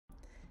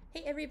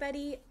Hey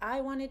everybody,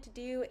 I wanted to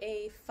do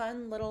a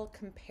fun little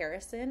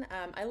comparison.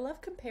 I love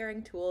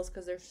comparing tools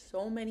because there's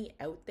so many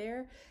out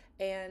there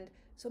and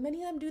so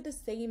many of them do the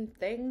same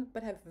thing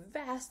but have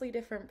vastly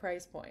different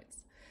price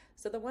points.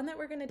 So the one that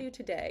we're going to do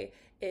today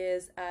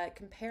is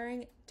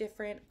comparing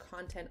different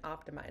content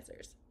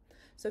optimizers.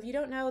 So if you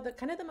don't know,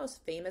 the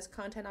most famous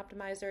content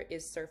optimizer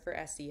is Surfer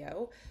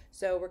SEO.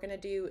 So we're going to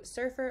do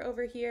Surfer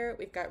over here.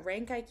 We've got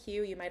Rank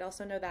IQ. You might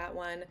also know that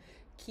one.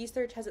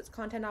 KeySearch has its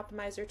content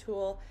optimizer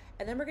tool.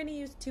 And then we're going to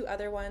use two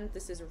other ones.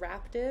 This is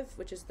Raptive,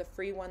 which is the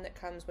free one that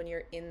comes when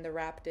you're in the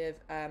Raptive,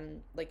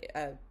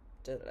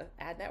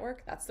 ad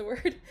network, that's the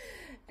word.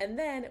 And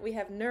then we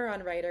have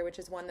Neuron Writer, which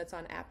is one that's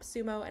on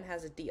AppSumo and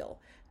has a deal.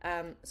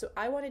 So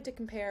I wanted to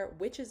compare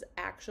which is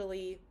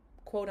actually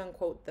quote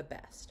unquote the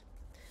best.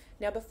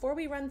 Now, before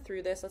we run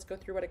through this, let's go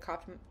through what a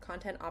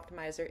content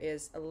optimizer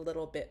is a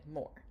little bit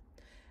more.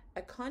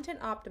 A content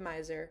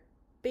optimizer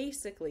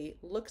basically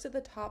looks at the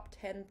top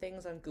 10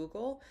 things on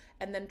Google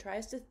and then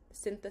tries to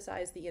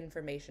synthesize the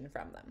information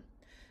from them.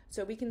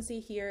 So we can see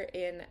here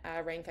in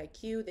Rank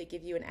IQ, they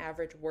give you an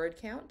average word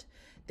count.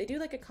 They do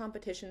like a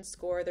competition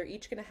score. They're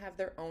each going to have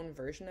their own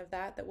version of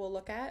that we'll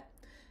look at.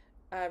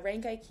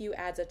 Rank IQ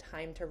adds a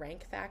time to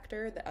rank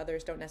factor that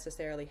others don't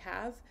necessarily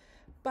have,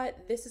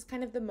 but this is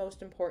kind of the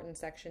most important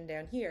section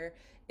down here,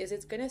 is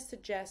it's going to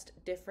suggest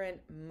different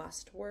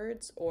must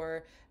words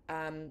or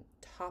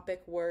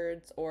topic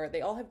words, or they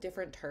all have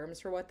different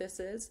terms for what this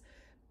is,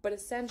 but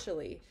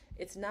essentially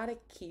it's not a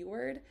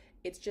keyword,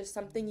 it's just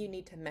something you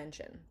need to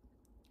mention.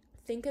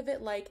 Think of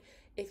it like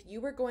if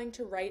you were going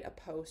to write a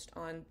post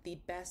on the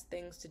best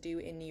things to do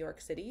in New York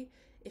City,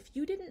 if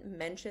you didn't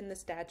mention the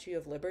Statue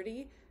of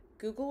Liberty,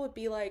 Google would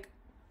be like,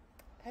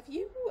 have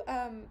you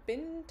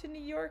been to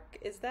New York?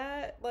 Is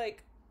that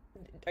like,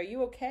 are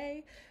you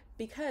okay?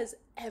 Because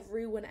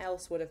everyone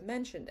else would have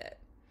mentioned it.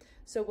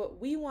 So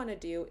what we want to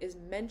do is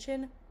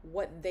mention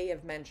what they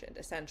have mentioned,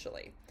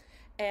 essentially.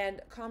 And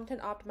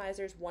content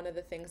optimizers, one of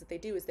the things that they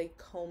do is they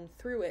comb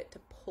through it to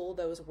pull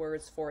those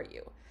words for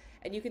you.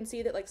 And you can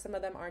see that like some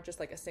of them aren't just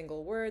like a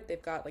single word,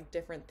 they've got like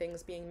different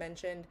things being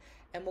mentioned,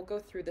 and we'll go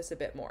through this a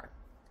bit more.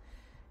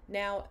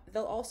 Now,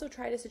 they'll also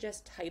try to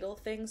suggest title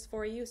things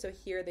for you. So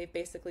here they've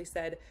basically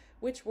said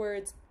which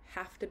words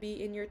have to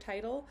be in your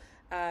title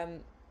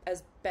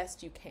as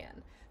best you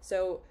can.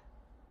 So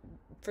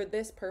for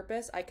this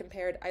purpose,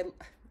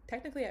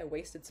 technically I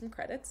wasted some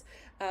credits,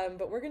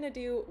 but we're going to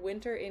do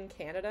winter in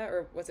Canada,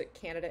 or was it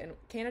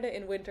Canada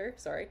in winter,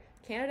 sorry,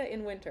 Canada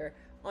in winter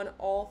on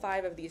all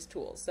 5 of these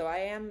tools. So I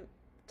am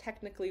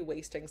technically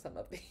wasting some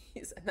of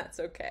these, and that's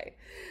okay.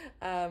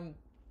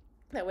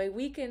 That way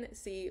we can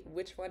see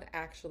which one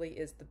actually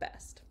is the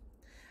best.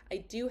 I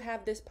do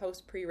have this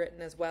post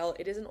pre-written as well.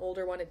 It is an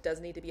older one. It does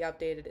need to be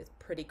updated. It's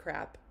pretty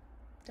crap.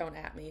 Don't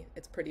at me.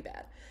 It's pretty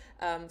bad.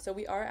 So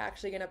we are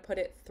actually going to put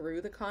it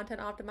through the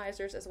content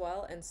optimizers as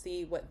well and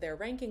see what their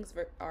rankings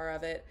are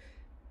of it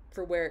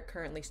for where it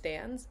currently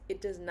stands. It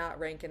does not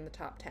rank in the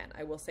top 10.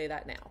 I will say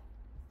that now.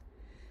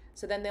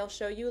 So then they'll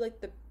show you like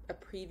a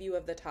preview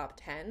of the top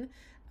 10.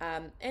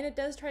 And it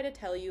does try to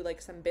tell you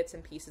like some bits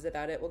and pieces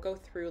about it. We'll go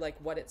through like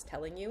what it's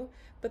telling you.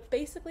 But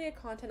basically a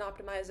content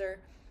optimizer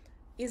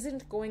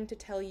isn't going to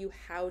tell you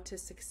how to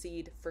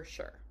succeed for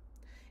sure.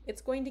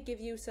 It's going to give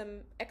you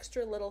some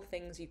extra little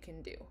things you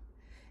can do.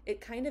 It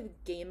kind of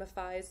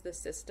gamifies the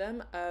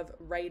system of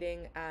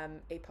writing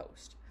a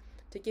post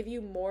to give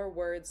you more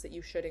words that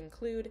you should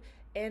include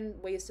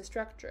and ways to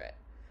structure it.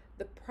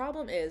 The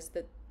problem is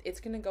that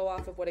it's going to go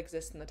off of what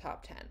exists in the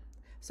top 10.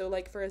 So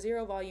like for a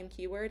 0 volume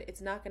keyword,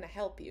 it's not going to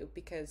help you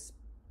because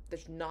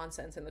there's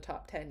nonsense in the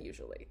top 10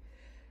 usually.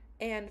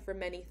 And for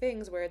many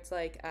things where it's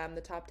like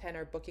the top 10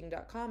 are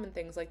booking.com and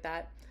things like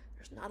that,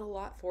 there's not a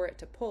lot for it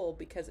to pull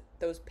because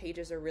those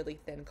pages are really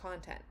thin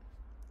content.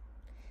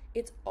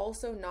 It's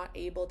also not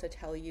able to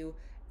tell you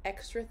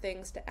extra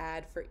things to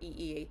add for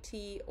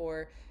EEAT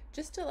or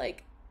just to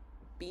like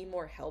be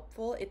more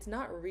helpful. It's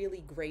not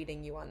really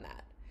grading you on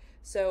that.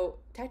 So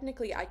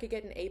technically I could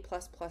get an A++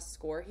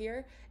 score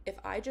here if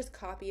I just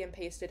copy and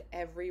pasted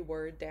every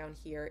word down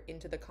here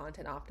into the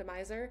content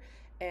optimizer,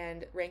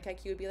 and Rank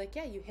IQ would be like,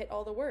 yeah, you hit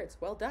all the words.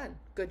 Well done.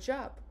 Good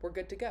job. We're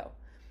good to go.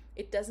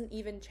 It doesn't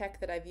even check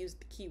that I've used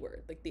the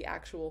keyword, like the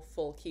actual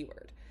full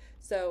keyword.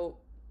 So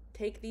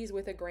take these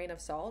with a grain of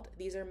salt.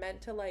 These are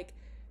meant to like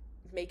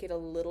make it a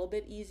little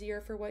bit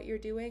easier for what you're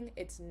doing.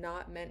 It's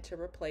not meant to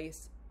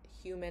replace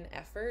human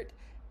effort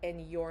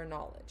and your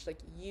knowledge. Like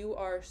you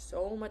are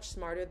so much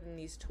smarter than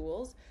these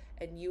tools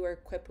and you are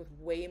equipped with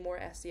way more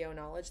SEO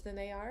knowledge than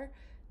they are.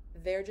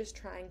 They're just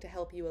trying to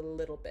help you a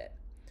little bit.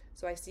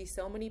 So I see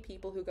so many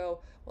people who go,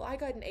 well, I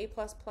got an A++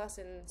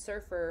 in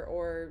Surfer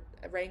or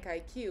Rank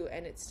IQ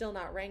and it's still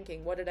not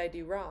ranking. What did I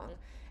do wrong?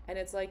 And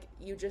it's like,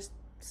 you just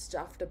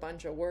stuffed a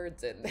bunch of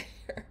words in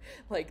there.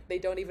 Like they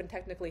don't even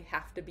technically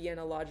have to be in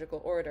a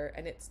logical order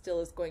and it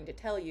still is going to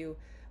tell you,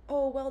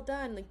 oh, well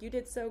done, like you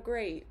did so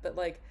great. But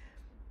like,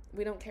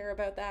 we don't care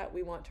about that.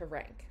 We want to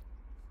rank.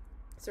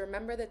 So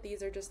remember that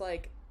these are just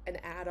like an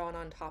add-on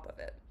on top of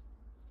it.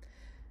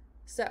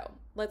 So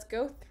let's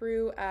go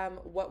through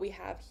what we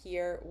have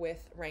here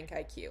with Rank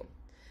IQ.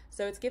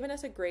 So it's given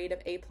us a grade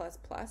of A++,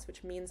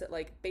 which means that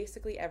like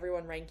basically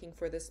everyone ranking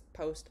for this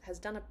post has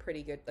done a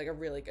pretty good, like a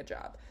really good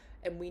job,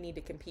 and we need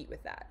to compete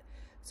with that.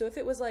 So if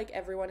it was like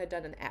everyone had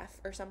done an F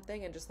or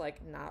something and just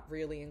like not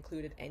really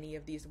included any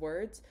of these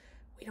words,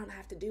 we don't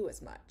have to do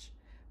as much.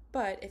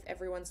 But if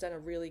everyone's done a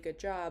really good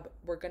job,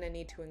 we're going to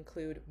need to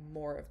include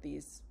more of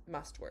these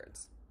must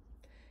words.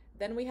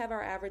 Then we have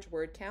our average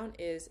word count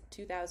is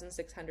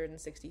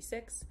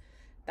 2,666.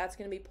 That's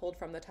going to be pulled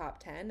from the top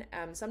 10.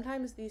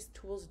 Sometimes these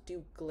tools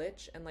do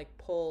glitch and like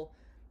pull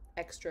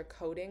extra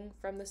coding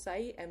from the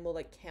site and will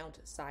like count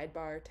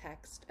sidebar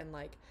text and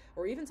like,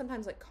 or even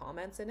sometimes like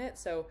comments in it.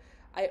 So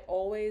I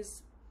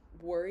always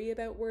worry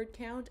about word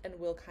count and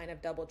will kind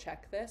of double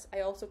check this.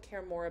 I also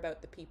care more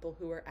about the people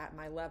who are at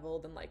my level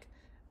than like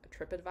a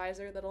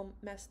TripAdvisor that'll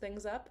mess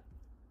things up.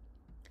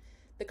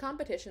 The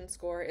competition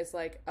score is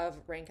like of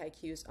Rank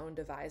IQ's own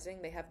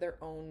devising. They have their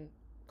own,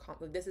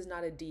 this is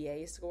not a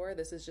DA score,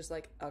 this is just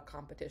like a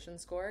competition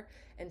score,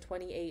 and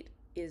 28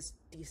 is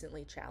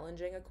decently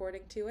challenging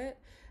according to it.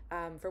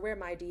 For where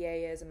my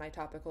DA is and my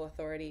topical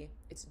authority,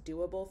 it's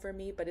doable for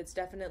me, but it's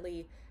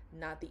definitely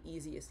not the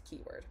easiest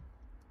keyword.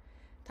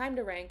 Time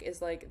to rank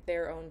is like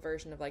their own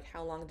version of like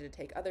how long did it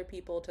take other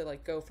people to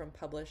like go from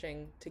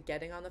publishing to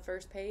getting on the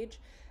first page.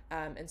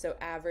 And so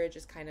average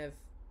is kind of,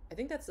 I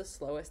think that's the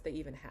slowest they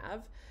even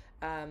have,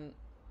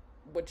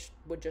 which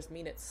would just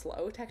mean it's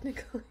slow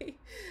technically.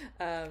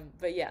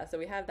 But yeah, so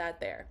we have that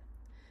there.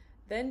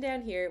 Then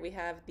down here we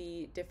have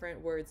the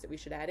different words that we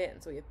should add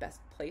in. So we have best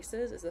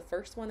places is the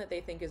first one that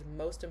they think is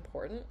most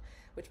important,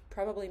 which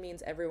probably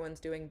means everyone's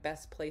doing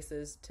best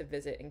places to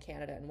visit in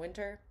Canada in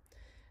winter.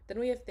 Then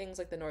we have things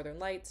like the Northern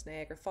Lights,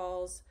 Niagara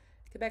Falls,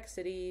 Quebec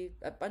City,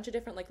 a bunch of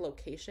different like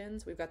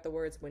locations. We've got the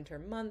words winter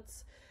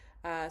months.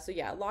 So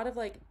yeah, a lot of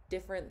like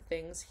different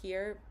things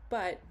here,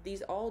 but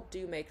these all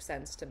do make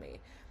sense to me.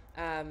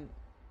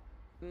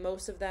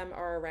 Most of them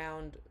are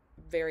around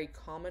very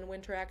common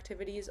winter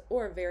activities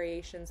or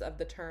variations of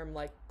the term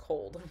like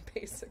cold,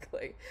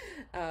 basically.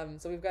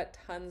 So we've got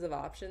tons of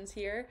options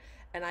here,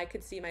 and I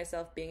could see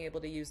myself being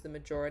able to use the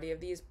majority of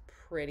these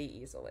pretty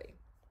easily.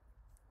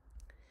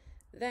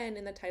 Then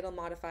in the title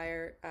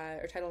modifier,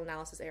 or title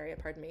analysis area,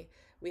 pardon me,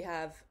 we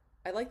have,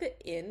 I like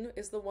that in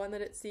is the one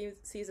that it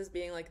sees as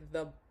being like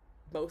the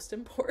most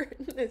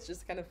important. It's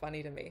just kind of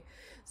funny to me.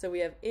 So we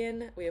have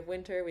in, we have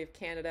winter, we have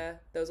Canada.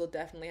 Those will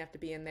definitely have to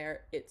be in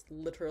there. It's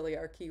literally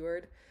our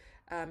keyword.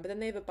 But then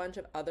they have a bunch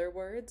of other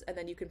words, and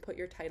then you can put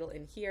your title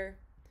in here.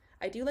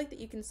 I do like that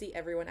you can see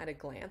everyone at a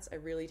glance. I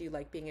really do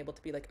like being able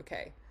to be like,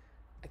 okay,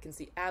 I can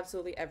see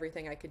absolutely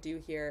everything I could do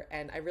here,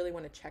 and I really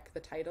want to check the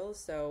titles,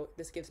 so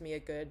this gives me a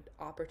good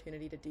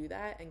opportunity to do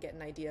that and get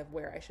an idea of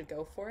where I should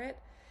go for it.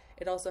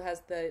 It also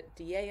has the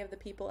DA of the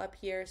people up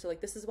here, so like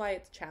this is why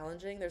it's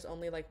challenging. There's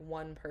only like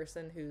one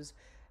person who's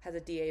has a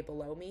DA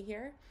below me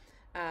here.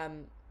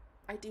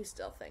 I do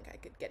still think I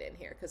could get in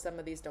here because some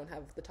of these don't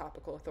have the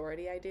topical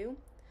authority I do.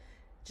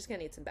 Just gonna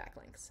need some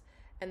backlinks.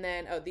 And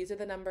then, oh, these are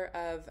the number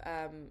of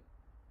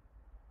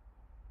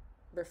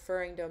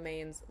referring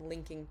domains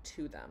linking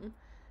to them.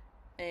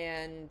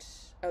 And,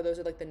 oh, those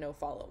are like the no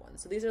follow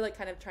ones. So these are like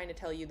kind of trying to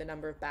tell you the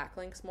number of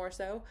backlinks more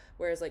so,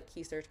 whereas like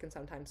key search can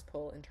sometimes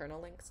pull internal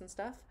links and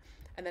stuff.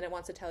 And then it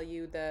wants to tell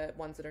you the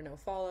ones that are no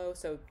follow,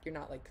 so you're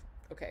not like,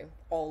 okay,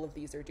 all of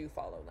these are do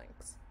follow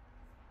links.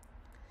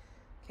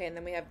 Okay, and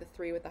then we have the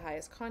 3 with the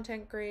highest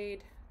content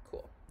grade.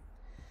 Cool.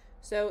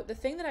 So the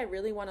thing that I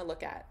really want to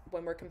look at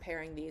when we're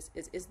comparing these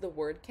is the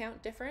word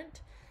count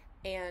different?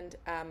 And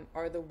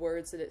are the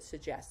words that it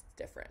suggests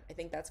different? I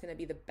think that's going to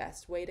be the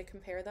best way to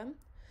compare them.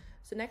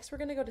 So next we're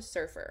going to go to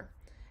Surfer.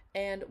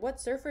 And what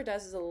Surfer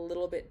does is a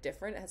little bit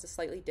different. It has a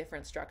slightly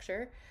different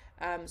structure.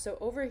 So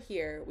over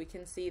here, we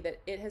can see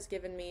that it has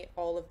given me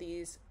all of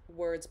these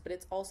words, but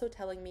it's also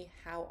telling me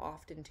how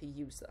often to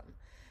use them,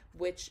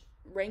 which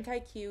Rank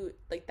IQ,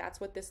 like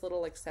that's what this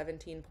little like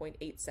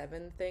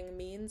 17.87 thing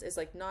means, is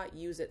like not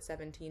use it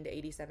 17 to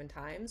 87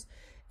 times.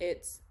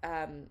 It's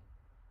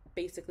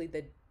basically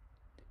the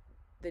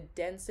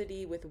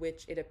density with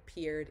which it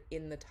appeared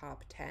in the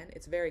top 10.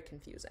 It's very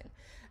confusing.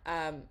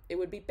 It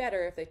would be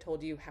better if they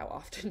told you how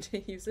often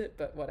to use it,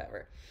 but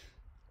whatever.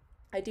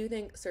 I do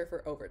think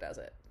Surfer overdoes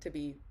it, to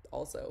be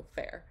also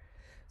fair.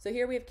 So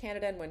here we have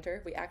Canada and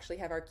winter. We actually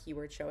have our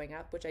keyword showing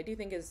up, which I do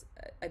think is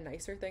a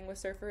nicer thing with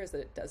Surfer, is that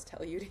it does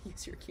tell you to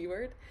use your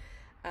keyword.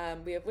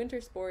 We have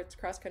winter sports,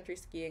 cross-country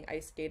skiing,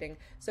 ice skating.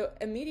 So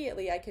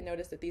immediately I can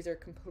notice that these are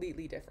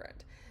completely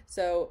different.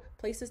 So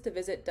places to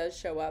visit does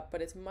show up, but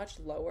it's much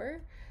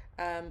lower.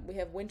 We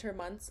have winter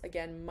months,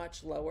 again,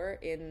 much lower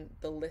in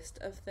the list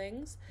of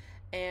things.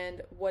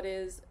 And what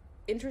is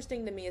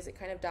interesting to me is it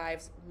kind of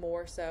dives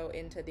more so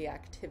into the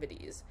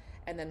activities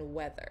and then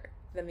weather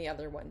than the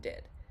other one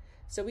did.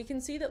 So we can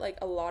see that like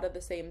a lot of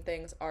the same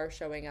things are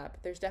showing up.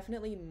 There's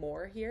definitely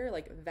more here,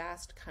 like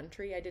vast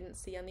country I didn't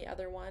see on the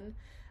other one.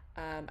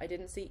 I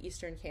didn't see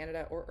Eastern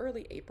Canada or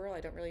early April. I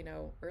don't really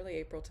know. Early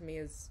April to me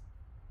is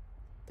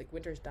like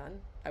winter's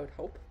done, I would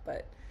hope,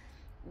 but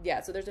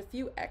Yeah, so there's a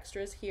few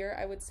extras here,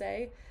 I would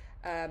say.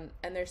 And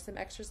there's some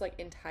extras like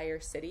entire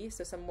city.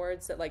 So some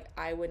words that like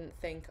I wouldn't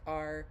think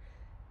are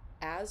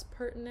as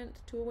pertinent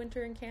to a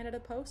winter in Canada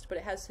post, but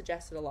it has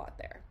suggested a lot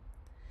there.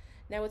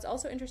 Now, what's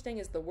also interesting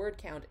is the word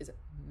count is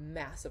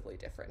massively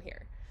different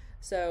here.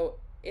 So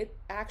it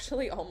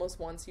actually almost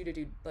wants you to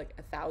do like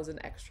 1,000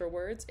 extra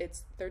words.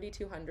 It's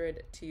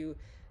 3,200 to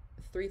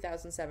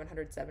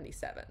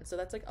 3,777. So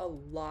that's like a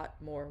lot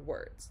more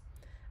words.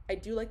 I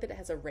do like that it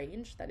has a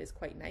range. That is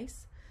quite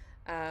nice.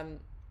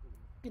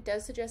 It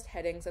does suggest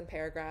headings and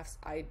paragraphs.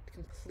 I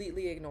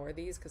completely ignore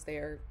these because they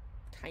are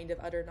kind of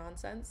utter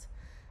nonsense.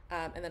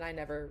 And then I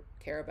never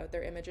care about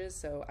their images,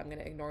 so I'm going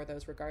to ignore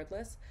those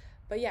regardless.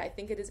 But yeah, I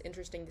think it is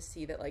interesting to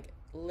see that like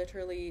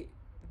literally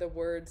the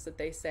words that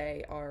they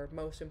say are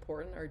most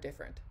important are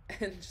different.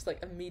 And just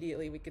like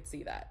immediately we could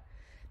see that.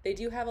 They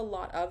do have a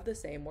lot of the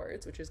same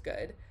words, which is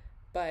good,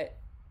 but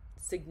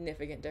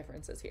significant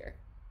differences here.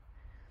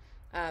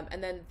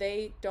 And then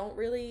they don't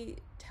really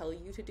tell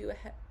you to do a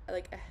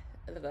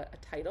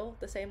title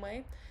the same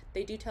way.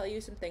 They do tell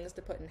you some things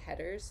to put in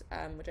headers,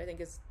 which I think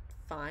is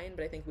fine,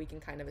 but I think we can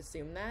kind of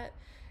assume that.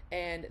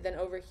 And then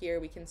over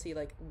here we can see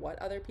like what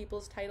other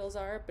people's titles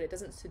are, but it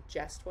doesn't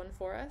suggest one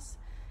for us.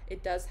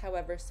 It does,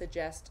 however,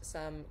 suggest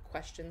some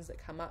questions that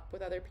come up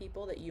with other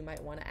people that you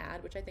might want to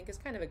add, which I think is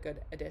kind of a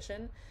good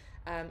addition.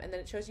 And then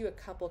it shows you a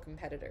couple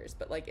competitors,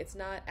 but like it's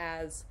not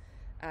as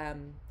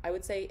I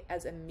would say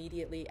as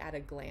immediately at a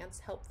glance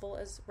helpful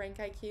as Rank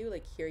IQ.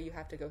 Like here you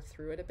have to go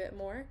through it a bit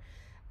more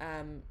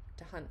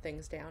to hunt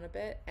things down a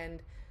bit.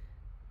 And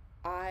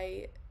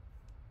I'm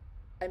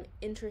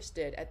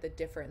interested at the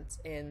difference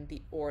in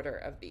the order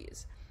of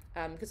these.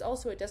 Because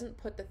also it doesn't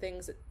put the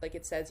things like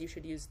it says you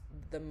should use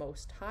the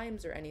most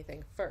times or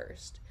anything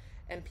first.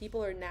 And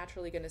people are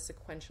naturally going to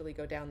sequentially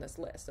go down this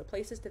list. So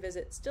places to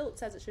visit still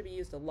says it should be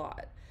used a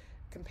lot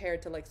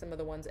compared to like some of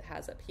the ones it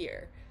has up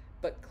here.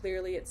 But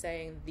clearly it's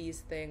saying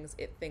these things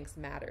it thinks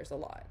matters a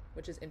lot,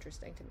 which is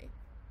interesting to me.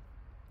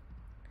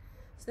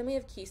 So then we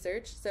have Key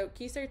Search. So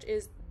Key Search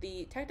is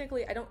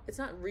technically, it's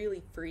not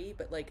really free,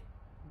 but like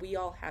we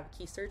all have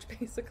Key Search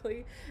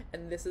basically,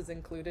 and this is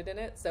included in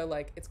it. So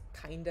like it's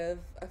kind of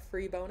a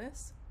free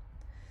bonus.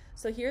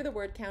 So here the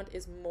word count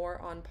is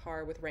more on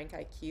par with Rank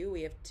IQ.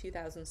 We have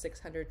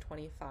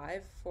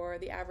 2,625 for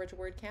the average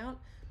word count,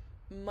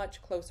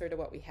 much closer to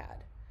what we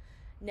had.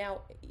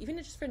 Now, even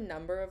just for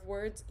number of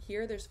words,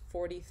 here there's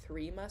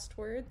 43 must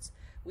words.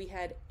 We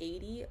had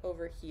 80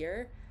 over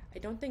here. I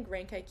don't think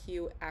Rank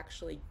IQ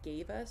actually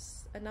gave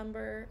us a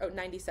number. Oh,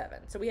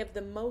 97. So we have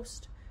the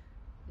most,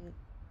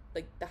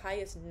 like the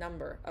highest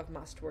number of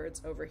must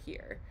words over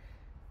here.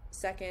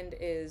 Second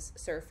is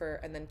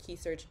Surfer, and then Key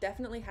Search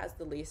definitely has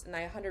the least, and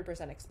I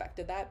 100%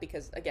 expected that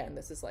because, again,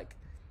 this is like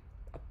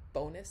a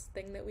bonus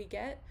thing that we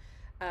get.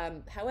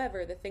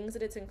 However, the things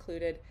that it's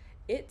included,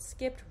 it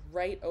skipped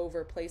right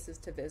over places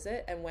to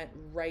visit and went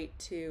right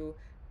to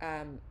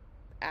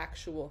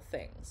actual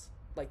things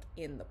like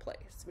in the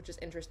place, which is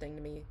interesting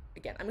to me.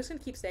 Again, I'm just gonna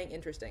keep saying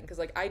interesting because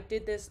like I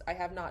did this, I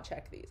have not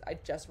checked these. I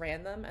just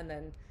ran them and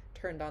then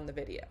turned on the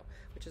video,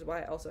 which is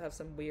why I also have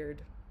some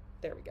weird,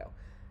 there we go,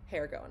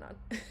 hair going on.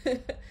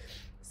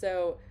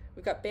 So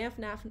we've got Banff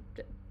National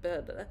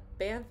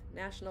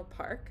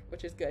Park,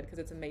 which is good because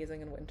it's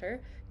amazing in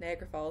winter.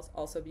 Niagara Falls,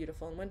 also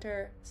beautiful in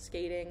winter.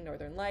 Skating,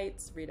 Northern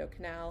Lights, Rideau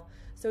Canal.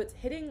 So it's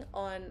hitting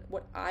on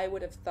what I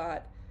would have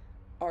thought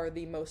are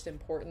the most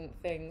important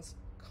things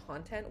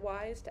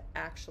content-wise to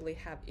actually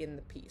have in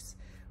the piece.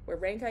 Where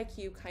Rank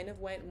IQ kind of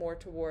went more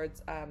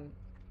towards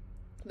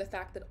the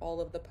fact that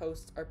all of the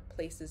posts are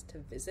places to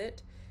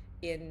visit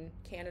in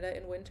Canada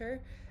in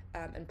winter,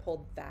 and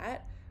pulled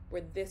that,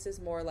 where this is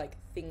more like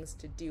things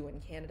to do in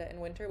Canada in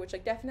winter, which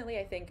like definitely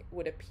I think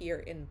would appear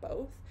in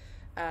both,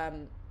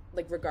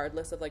 like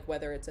regardless of like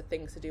whether it's a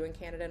things to do in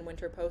Canada in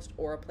winter post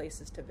or a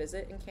places to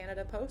visit in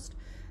Canada post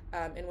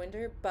in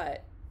winter.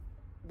 But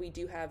we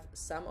do have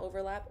some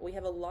overlap. We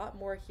have a lot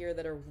more here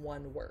that are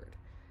one word.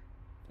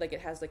 Like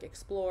it has like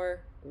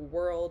explore,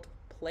 world,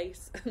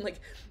 place, and like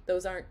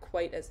those aren't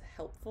quite as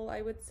helpful,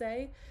 I would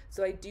say.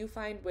 So I do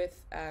find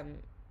with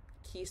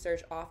Key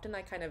Search, often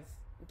I kind of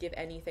give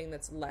anything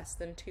that's less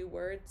than 2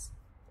 words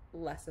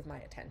less of my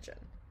attention.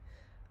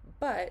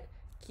 But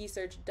Key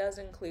Search does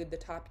include the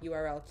top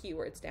URL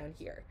keywords down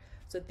here.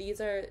 So these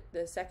are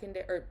the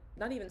secondary, or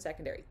not even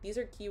secondary, these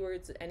are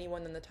keywords that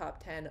anyone in the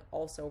top 10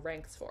 also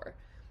ranks for.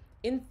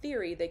 In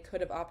theory, they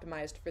could have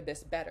optimized for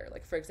this better.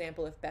 Like for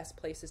example, if best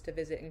places to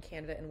visit in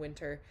Canada in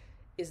winter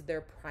is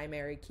their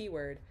primary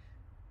keyword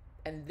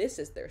and this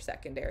is their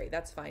secondary,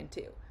 that's fine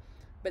too.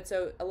 But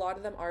so a lot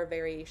of them are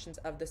variations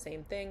of the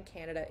same thing.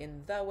 Canada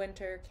in the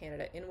winter,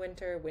 Canada in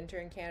winter, winter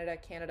in Canada,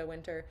 Canada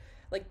winter.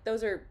 Like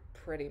those are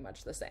pretty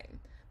much the same.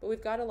 But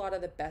we've got a lot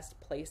of the best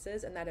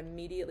places, and that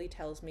immediately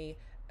tells me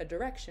a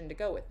direction to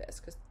go with this,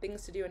 because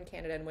things to do in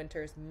Canada in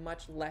winter is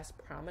much less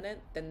prominent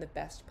than the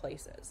best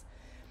places.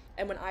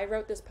 And when I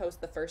wrote this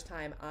post the first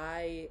time,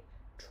 I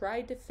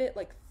tried to fit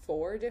like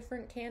 4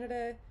 different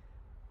Canada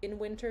in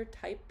winter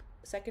type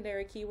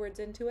secondary keywords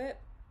into it,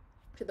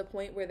 to the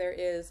point where there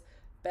is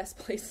best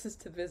places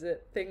to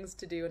visit, things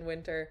to do in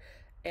winter,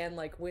 and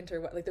like winter,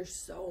 like there's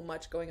so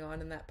much going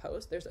on in that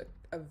post. There's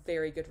a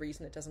very good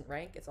reason it doesn't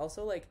rank. It's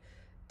also like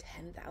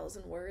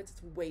 10,000 words.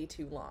 It's way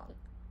too long.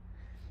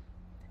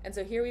 And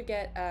so here we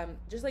get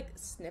just like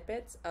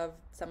snippets of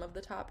some of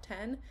the top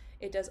 10.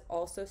 It does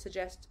also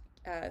suggest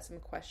some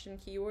question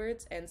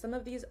keywords, and some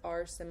of these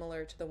are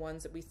similar to the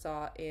ones that we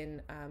saw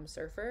in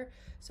Surfer.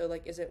 So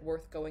like, is it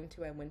worth going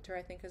to in winter,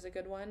 I think is a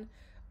good one.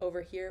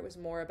 Over here it was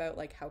more about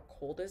like, how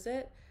cold is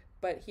it?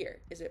 But here,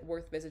 is it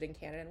worth visiting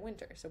Canada in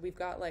winter? So we've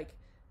got like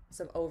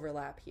some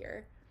overlap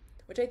here,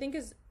 which I think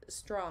is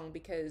strong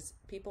because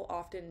people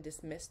often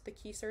dismiss the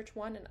key search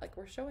one, and like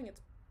we're showing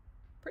it's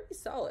pretty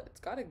solid. It's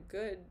got a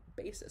good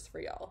basis for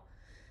y'all.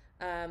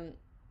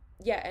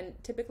 Yeah,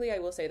 and typically I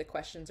will say the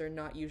questions are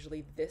not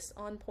usually this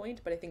on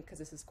point, but I think because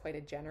this is quite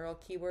a general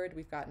keyword,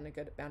 we've gotten a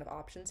good amount of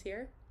options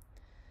here.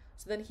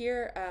 So then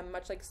here,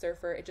 much like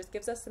Surfer, it just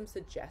gives us some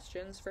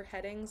suggestions for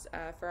headings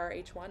for our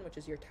H1, which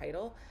is your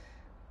title.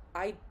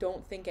 I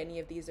don't think any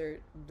of these are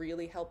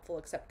really helpful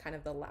except kind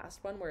of the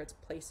last one where it's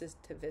places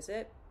to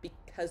visit,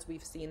 because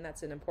we've seen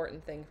that's an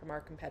important thing from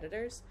our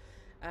competitors.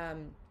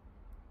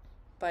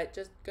 But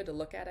just good to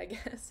look at, I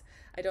guess.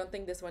 I don't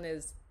think this one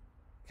is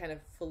kind of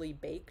fully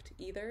baked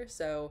either,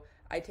 so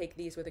I take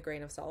these with a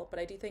grain of salt, but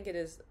I do think it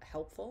is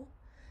helpful.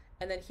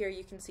 And then here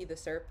you can see the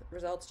SERP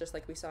results just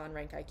like we saw in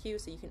Rank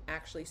IQ, so you can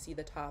actually see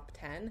the top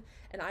 10.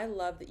 And I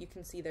love that you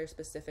can see their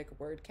specific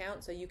word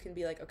count, so you can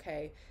be like,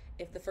 okay,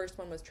 if the first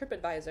one was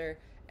TripAdvisor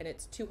and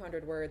it's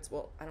 200 words,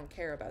 well, I don't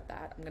care about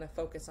that. I'm going to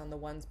focus on the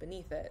ones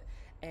beneath it,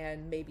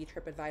 and maybe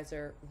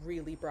TripAdvisor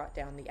really brought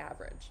down the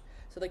average.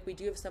 So like we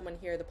do have someone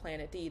here, the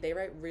Planet D, they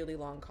write really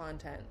long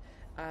content.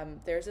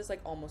 Theirs is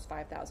like almost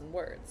 5,000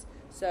 words.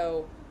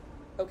 So,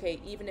 okay,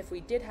 even if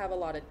we did have a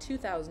lot of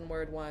 2,000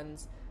 word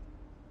ones,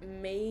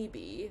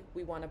 maybe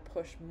we want to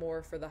push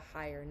more for the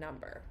higher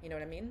number. You know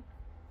what I mean?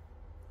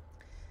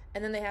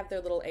 And then they have their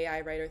little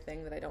AI writer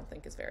thing that I don't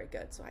think is very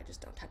good, so I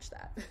just don't touch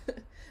that.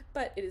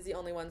 But it is the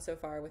only one so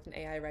far with an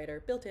AI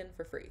writer built in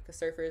for free, because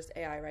Surfer's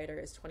AI writer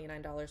is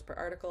 $29 per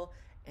article,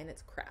 and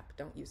it's crap.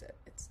 Don't use it.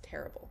 It's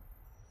terrible.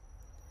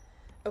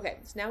 Okay,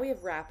 so now we have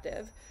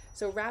Raptive.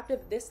 So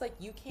Raptive, this, like,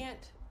 you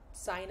can't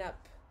sign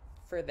up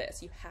for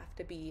this. You have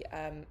to be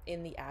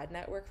in the ad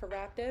network for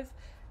Raptive.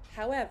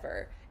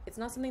 However, it's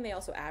not something they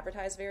also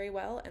advertise very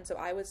well, and so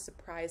I was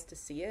surprised to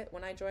see it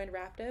when I joined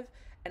Raptive,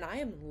 and I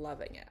am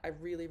loving it. I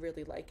really,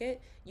 really like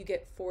it. You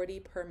get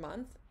 $40 per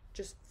month,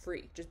 just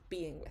free, just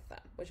being with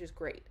them, which is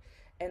great.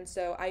 And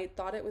so I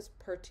thought it was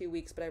per 2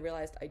 weeks, but I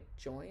realized I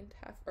joined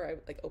I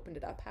like opened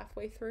it up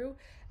halfway through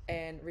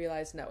and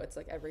realized, no, it's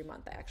like every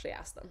month I actually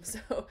asked them.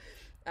 So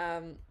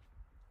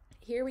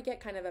here we get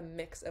kind of a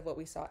mix of what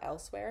we saw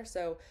elsewhere.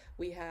 So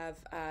we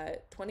have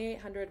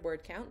 2,800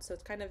 word count. So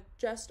it's kind of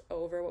just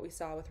over what we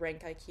saw with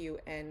Rank IQ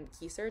and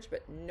Key Search,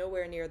 but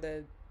nowhere near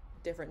the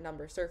different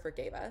number Surfer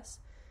gave us.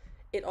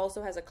 It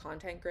also has a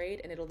content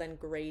grade, and it'll then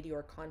grade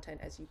your content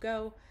as you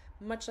go,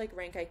 much like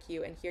Rank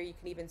IQ. And here you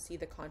can even see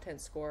the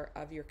content score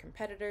of your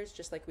competitors,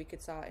 just like we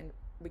could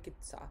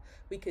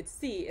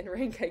see in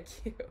Rank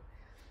IQ.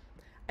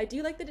 I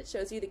do like that it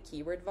shows you the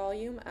keyword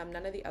volume.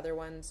 None of the other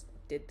ones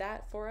did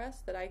that for us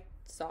that I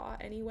saw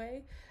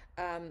anyway.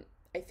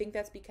 I think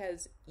that's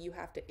because you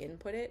have to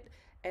input it.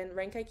 And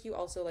Rank IQ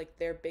also, like,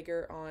 they're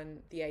bigger on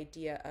the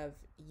idea of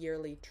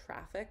yearly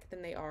traffic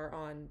than they are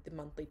on the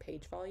monthly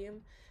page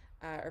volume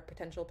or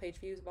potential page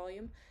views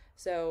volume.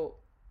 So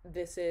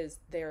this is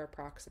their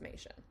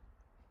approximation.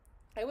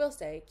 I will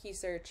say Key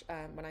Search,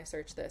 when I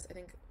search this, I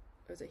think,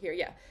 was it here?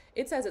 Yeah,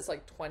 it says it's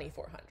like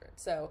 2,400.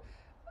 So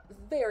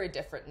very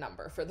different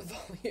number for the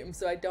volume.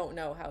 So I don't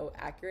know how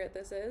accurate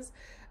this is.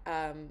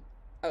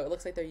 Oh, it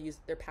looks like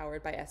they're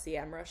powered by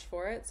SEMrush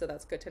for it, so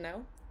that's good to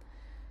know.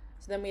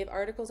 So then we have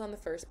articles on the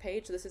first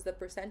page. So this is the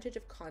percentage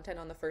of content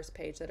on the first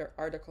page that are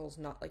articles,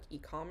 not like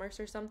e-commerce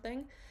or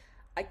something.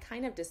 I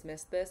kind of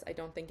dismissed this. I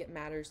don't think it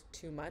matters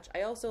too much.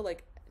 I also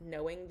like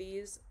knowing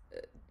these,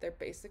 they're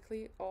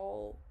basically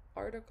all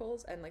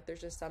articles, and like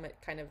there's just some it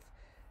kind of,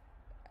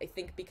 I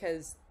think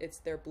because it's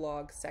their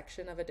blog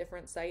section of a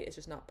different site, it's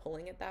just not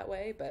pulling it that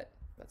way, but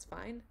that's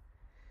fine.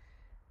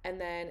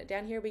 And then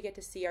down here we get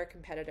to see our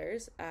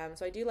competitors.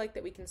 So I do like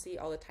that we can see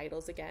all the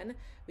titles again.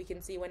 We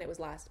can see when it was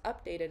last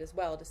updated as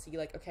well to see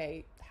like,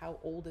 okay, how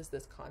old is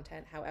this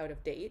content? How out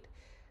of date?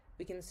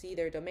 We can see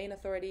their domain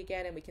authority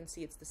again, and we can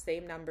see it's the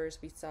same numbers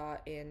we saw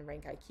in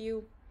Rank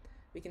IQ.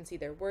 We can see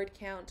their word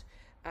count.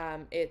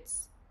 The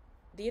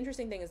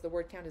interesting thing is the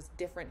word count is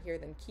different here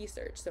than Key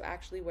Search. So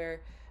actually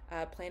where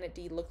Planet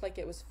D looked like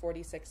it was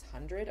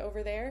 4,600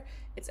 over there,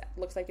 it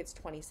looks like it's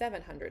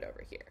 2,700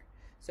 over here.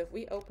 So if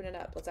we open it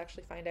up, let's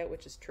actually find out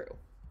which is true.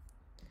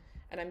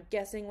 And I'm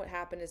guessing what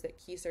happened is that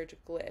Key Search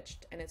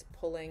glitched and it's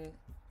pulling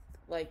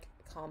like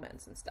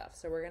comments and stuff.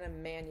 So we're gonna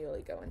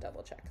manually go and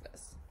double check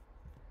this.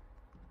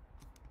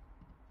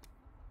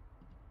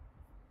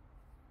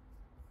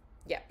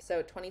 Yeah,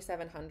 so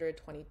 2,700,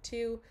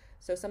 22.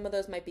 So some of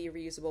those might be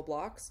reusable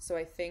blocks. So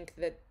I think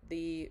that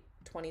the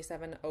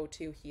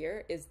 2702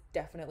 here is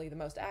definitely the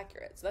most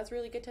accurate. So that's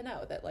really good to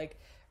know that like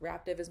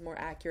Raptive is more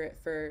accurate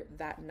for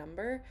that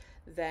number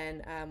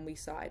than we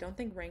saw. I don't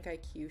think Rank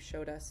IQ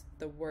showed us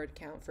the word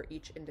count for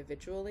each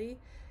individually,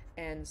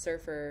 and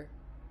Surfer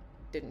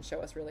didn't show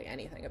us really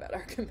anything about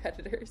our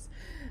competitors.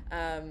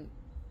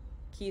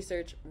 Key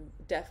Search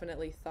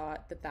definitely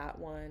thought that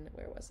one,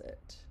 where was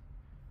it?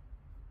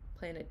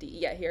 Planet D.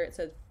 Yeah, here it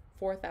says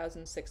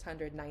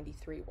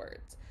 4,693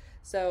 words.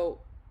 So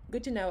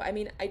good to know. I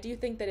mean, I do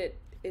think that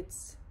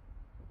its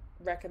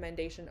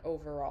recommendation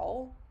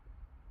overall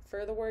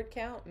for the word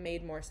count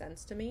made more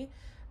sense to me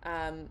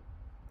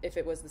if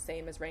it was the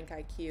same as Rank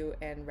IQ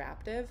and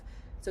Raptive.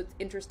 So it's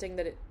interesting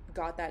that it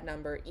got that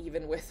number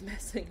even with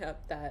messing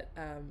up that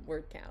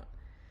word count.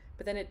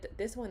 But then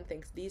this one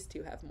thinks these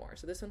two have more.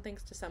 So this one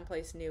thinks To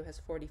Someplace New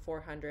has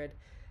 4,400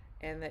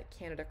 and that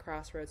Canada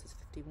Crossroads is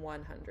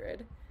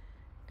 5,100.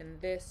 And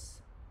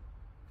this,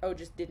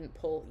 just didn't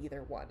pull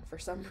either one for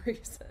some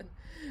reason.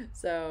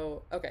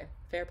 So, okay,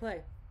 fair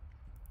play.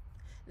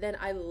 Then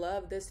I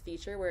love this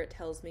feature where it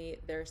tells me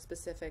their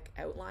specific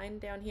outline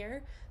down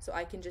here. So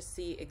I can just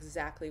see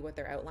exactly what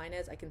their outline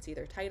is. I can see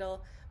their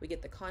title, we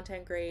get the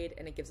content grade,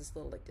 and it gives us a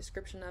little like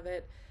description of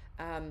it.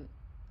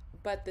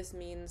 But this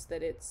means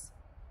that it's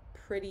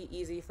pretty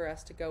easy for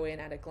us to go in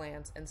at a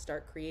glance and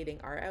start creating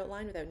our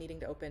outline without needing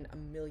to open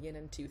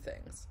 1,000,002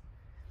 things.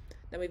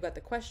 Then we've got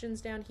the questions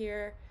down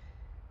here.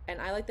 And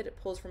I like that it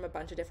pulls from a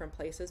bunch of different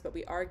places, but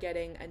we are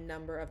getting a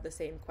number of the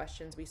same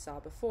questions we saw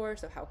before.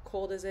 So how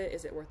cold is it?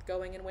 Is it worth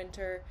going in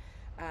winter?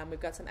 We've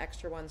got some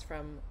extra ones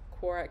from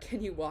Quora.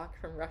 Can you walk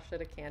from Russia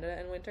to Canada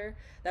in winter?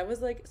 That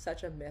was like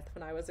such a myth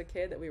when I was a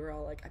kid that we were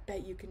all like, I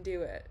bet you can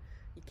do it.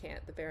 You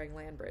can't. The Bering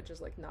Land Bridge is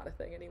like not a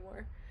thing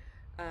anymore.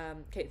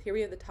 Okay, here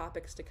we have the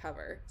topics to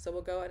cover. So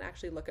we'll go and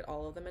actually look at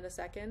all of them in a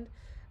second.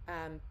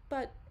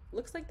 But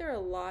looks like they're a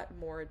lot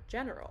more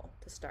general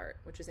to start,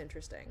 which is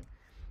interesting.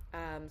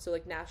 So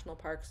like national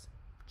parks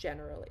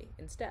generally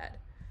instead.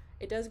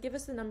 It does give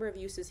us the number of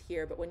uses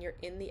here, but when you're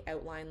in the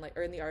outline, like,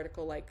 or in the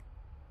article, like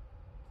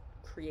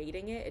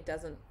creating it, it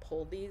doesn't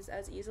pull these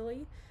as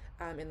easily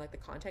in like the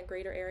content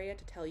grader area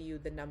to tell you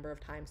the number of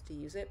times to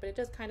use it, but it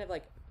does kind of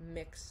like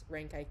mix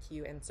Rank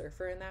IQ and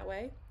Surfer in that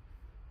way.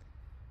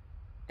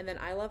 And then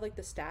I love like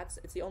the stats.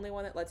 It's the only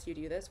one that lets you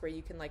do this, where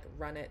you can like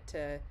run it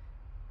to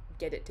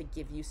get it to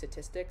give you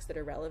statistics that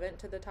are relevant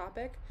to the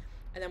topic.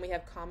 And then we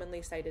have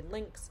commonly cited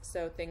links,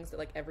 so things that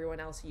like everyone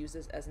else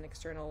uses as an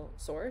external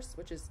source,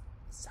 which is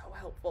so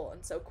helpful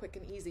and so quick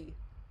and easy.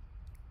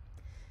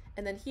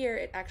 And then here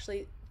it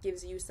actually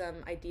gives you some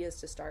ideas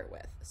to start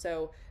with.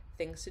 So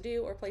things to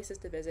do or places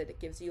to visit. It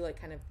gives you like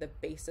kind of the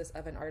basis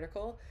of an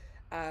article.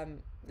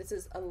 This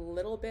is a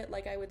little bit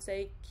like I would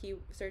say Key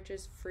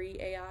Search's free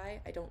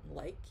AI. I don't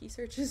like Key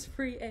Search's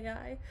free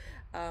AI.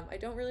 I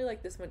don't really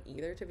like this one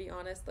either, to be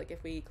honest. Like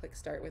if we click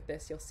start with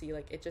this, you'll see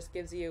like it just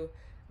gives you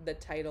the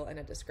title and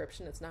a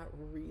description. It's not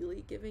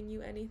really giving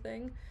you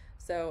anything,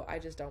 so I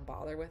just don't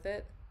bother with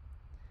it.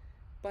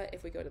 But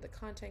if we go to the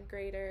content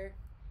grader,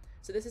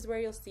 so this is where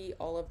you'll see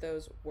all of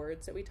those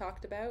words that we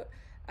talked about.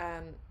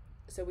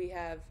 So we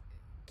have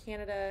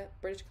Canada,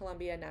 British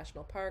Columbia,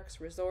 national parks,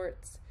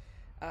 resorts.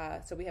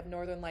 So we have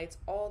Northern Lights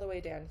all the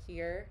way down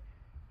here,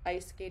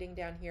 ice skating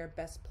down here,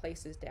 best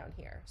places down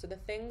here. So the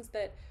things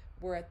that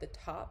were at the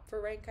top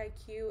for Rank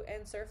IQ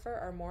and Surfer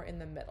are more in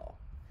the middle.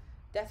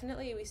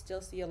 Definitely we still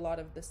see a lot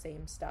of the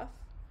same stuff,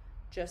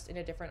 just in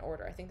a different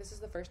order. I think this is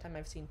the first time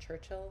I've seen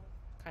Churchill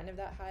kind of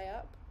that high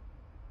up.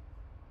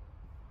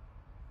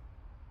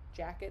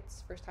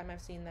 Jackets, first time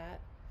I've seen that.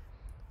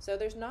 So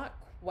there's not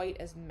quite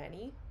as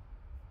many.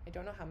 I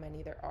don't know how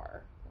many there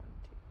are. 1,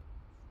 2,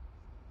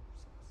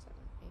 6, 7,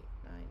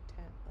 8, 9,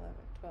 10, 11,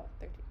 12,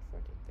 13,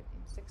 14,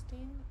 15,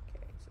 16.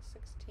 Okay, so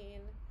 16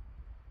 times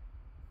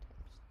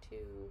 2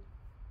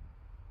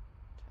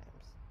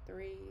 times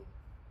 3.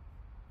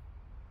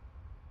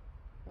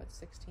 What's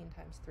 16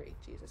 times 3?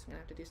 Jesus, I'm gonna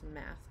have to do some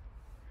math.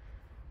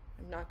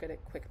 I'm not good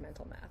at quick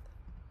mental math.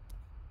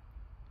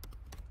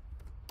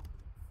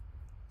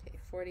 Okay,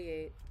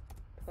 48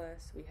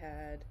 plus we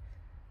had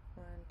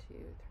 1, 2,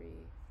 3,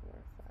 4,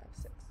 5,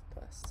 6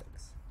 plus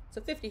 6.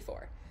 So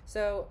 54.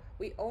 So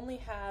we only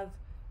have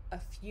a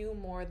few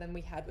more than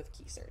we had with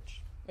Key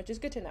Search, which is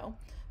good to know.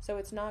 So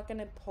it's not going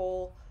to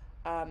pull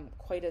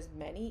quite as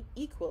many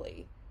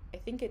equally. I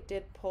think it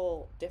did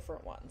pull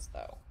different ones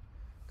though,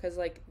 because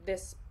like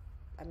this,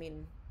 I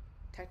mean,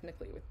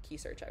 technically with Key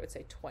Search, I would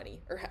say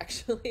 20 are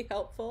actually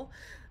helpful.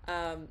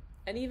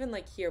 And even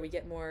like here, we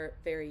get more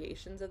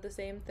variations of the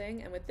same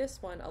thing. And with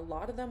this one, a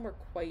lot of them were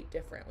quite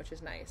different, which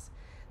is nice.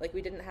 Like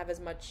we didn't have as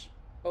much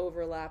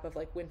overlap of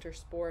like winter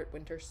sport,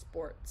 winter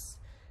sports,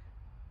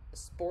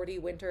 sporty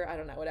winter, I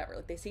don't know, whatever.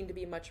 Like they seem to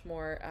be much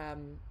more,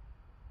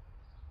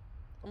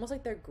 almost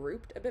like they're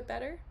grouped a bit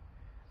better.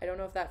 I don't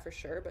know if that for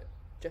sure, but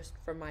just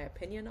from my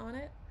opinion on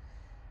it.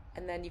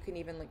 And then you can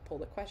even like pull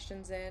the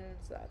questions in,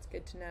 so that's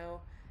good to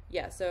know.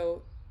 Yeah,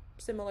 so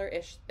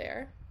similar-ish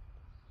there.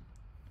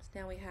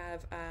 So now we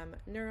have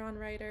Neuron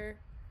Writer.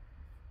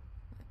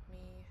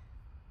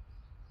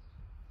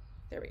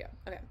 There we go.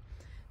 Okay.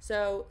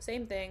 So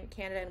same thing,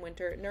 Canada and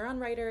winter. Neuron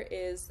Writer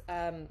is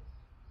a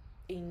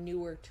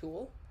newer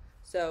tool,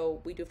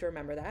 so we do have to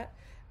remember that.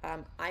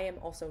 I am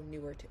also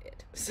newer to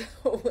it, so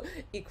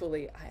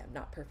equally, I am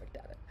not perfect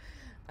at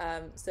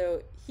it.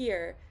 So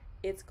here,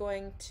 it's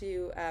going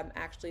to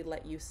actually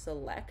let you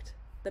select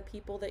the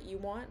people that you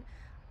want.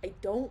 I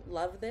don't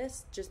love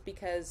this just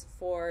because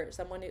for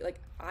someone who,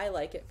 like, I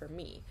like it for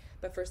me,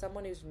 but for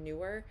someone who's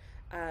newer,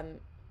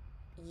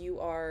 you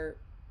are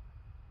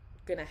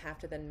gonna have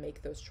to then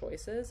make those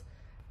choices.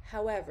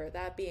 However,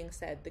 that being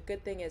said, the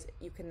good thing is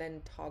you can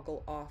then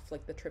toggle off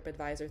like the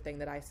TripAdvisor thing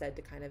that I said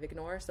to kind of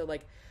ignore. So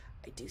like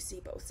I do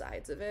see both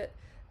sides of it.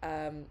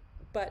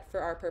 But for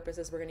our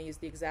purposes, we're going to use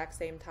the exact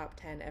same top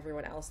 10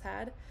 everyone else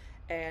had.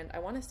 And I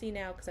want to see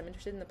now, because I'm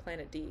interested in the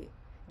Planet D.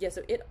 Yeah,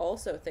 so it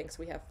also thinks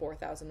we have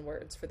 4,000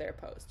 words for their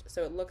post.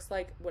 So it looks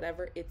like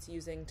whatever it's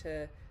using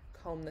to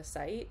comb the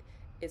site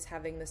is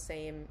having the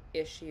same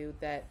issue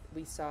that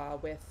we saw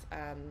with,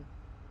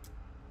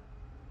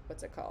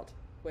 what's it called?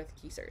 With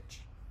Key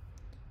Search.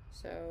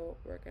 So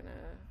we're going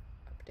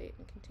to update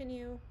and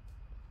continue.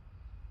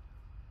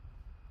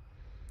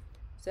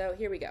 So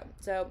here we go.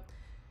 So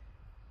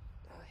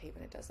I hate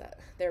when it does that.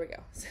 There we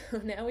go.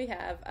 So now we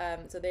have,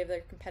 so they have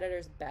their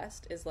competitor's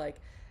best is like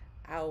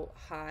how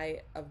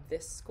high of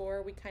this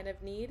score we kind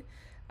of need.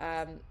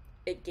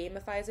 It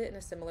gamifies it in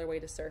a similar way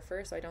to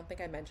Surfer, so I don't think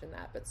I mentioned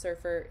that, but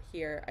Surfer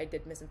here, I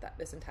did miss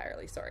this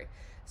entirely, sorry.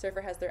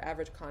 Surfer has their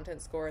average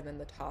content score and then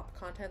the top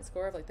content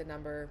score of like the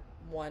number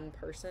one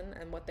person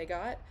and what they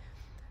got.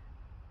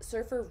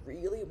 Surfer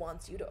really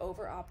wants you to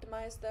over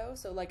optimize though,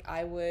 so like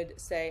I would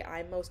say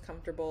I'm most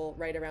comfortable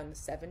right around the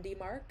 70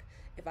 mark.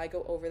 If I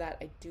go over that,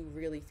 I do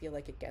really feel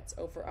like it gets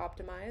over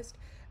optimized,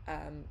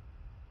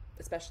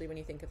 especially when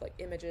you think of like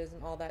images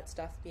and all that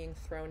stuff being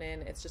thrown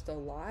in. It's just a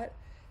lot.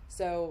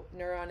 So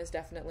Neuron is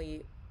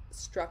definitely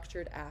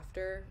structured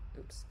after,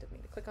 oops, didn't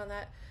mean to click on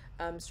that,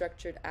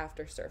 structured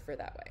after Surfer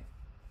that way.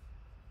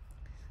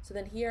 So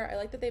then here, I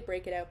like that they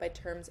break it out by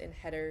terms in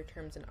header,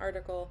 terms in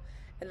article,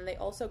 and then they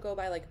also go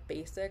by like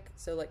basic,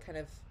 so like kind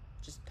of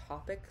just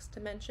topics to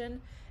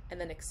mention,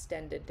 and then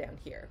extended down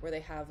here, where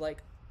they have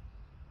like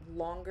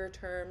longer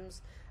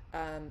terms,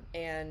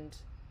 and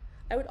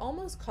I would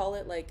almost call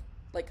it like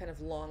kind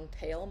of long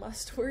tail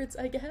must words,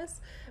 I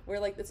guess, where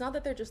like it's not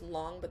that they're just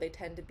long, but they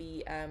tend to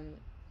be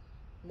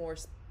more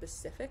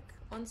specific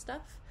on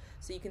stuff.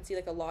 So you can see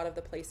like a lot of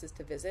the places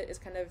to visit is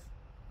kind of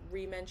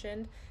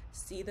re-mentioned.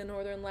 See the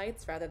Northern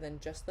Lights rather than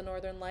just the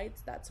Northern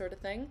Lights, that sort of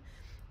thing.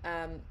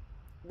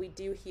 We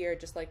do here,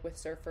 just like with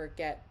Surfer,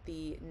 get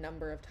the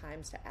number of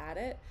times to add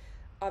it.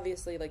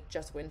 Obviously, like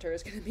just winter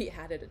is going to be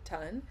added a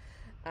ton.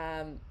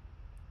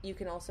 You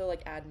can also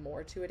like add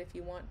more to it if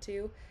you want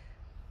to.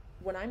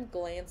 When I'm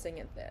glancing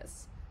at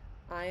this,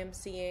 I am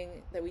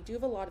seeing that we do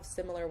have a lot of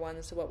similar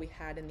ones to what we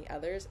had in the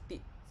others.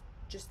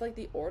 Just like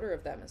the order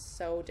of them is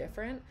so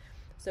different.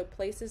 So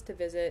places to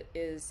visit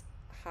is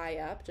high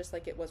up, just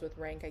like it was with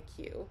Rank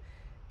IQ.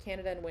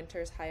 Canada and winter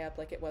is high up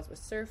like it was with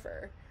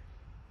Surfer.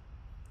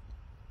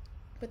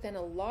 But then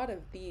a lot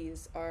of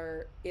these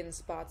are in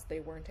spots they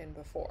weren't in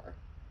before.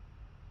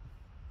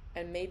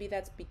 And maybe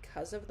that's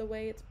because of the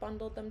way it's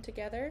bundled them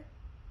together.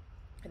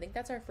 I think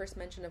that's our first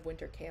mention of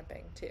winter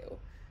camping too.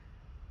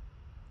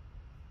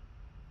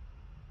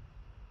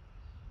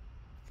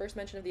 First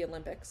mention of the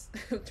Olympics,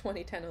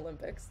 2010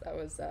 Olympics. That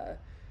was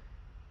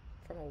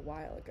from a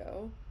while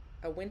ago.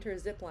 A winter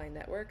zipline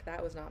network,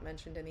 that was not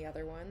mentioned in the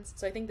other ones.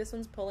 So I think this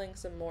one's pulling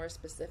some more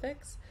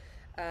specifics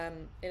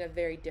in a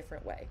very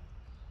different way.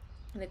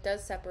 And it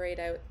does separate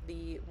out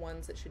the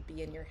ones that should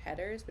be in your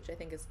headers, which I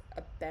think is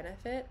a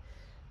benefit,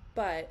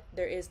 but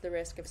there is the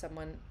risk of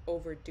someone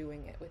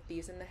overdoing it with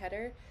these in the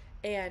header.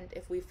 And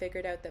if we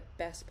figured out that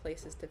best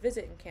places to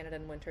visit in Canada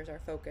in winter is our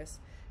focus,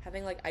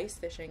 having like ice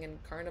fishing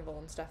and carnival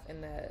and stuff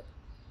in the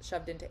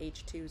shoved into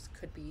H2s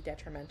could be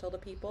detrimental to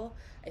people.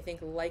 I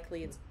think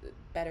likely it's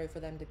better for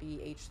them to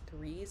be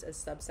H3s as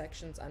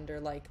subsections under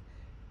like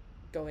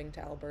going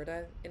to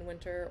Alberta in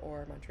winter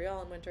or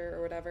Montreal in winter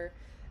or whatever.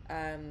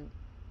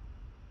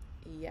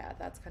 Yeah,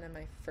 that's kind of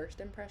my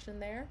first impression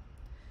there.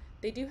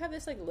 They do have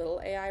this like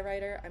little AI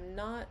writer. I'm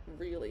not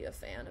really a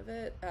fan of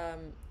it.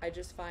 I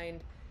just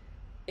find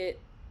it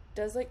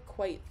does like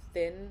quite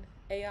thin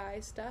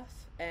AI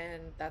stuff,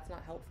 and that's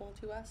not helpful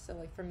to us. So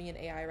like for me, an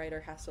AI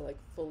writer has to like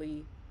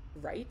fully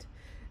write,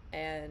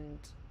 and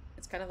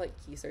it's kind of like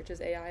Key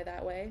Search's AI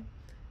that way.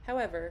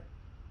 However,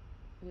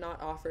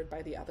 not offered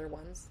by the other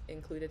ones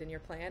included in your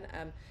plan.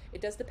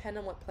 It does depend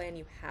on what plan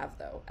you have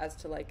though, as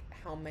to like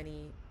how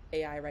many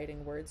AI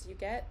writing words you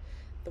get.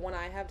 The one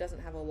I have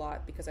doesn't have a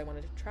lot because I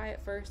wanted to try it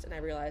first and I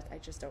realized I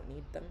just don't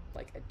need them.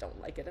 Like I don't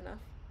like it enough.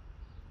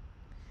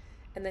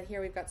 And then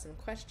here we've got some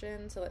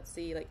questions. So let's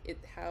see, like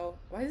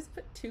why does it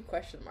put 2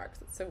 question marks?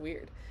 That's so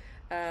weird.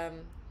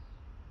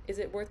 Is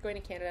it worth going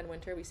to Canada in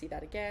winter? We see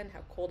that again. How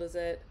cold is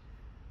it?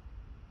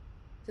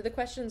 So the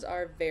questions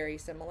are very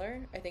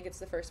similar. I think it's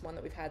the first one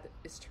that we've had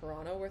is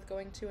Toronto worth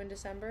going to in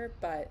December,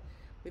 but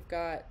we've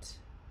got,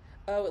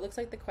 Oh, it looks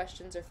like the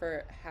questions are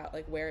for how,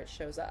 like where it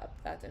shows up.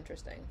 That's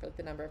interesting. For like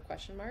the number of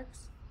question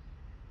marks.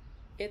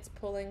 It's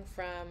pulling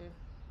from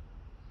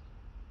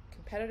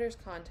competitors'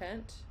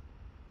 content,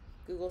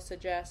 Google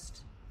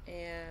Suggest,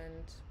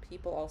 and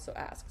people also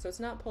ask. So it's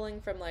not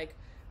pulling from like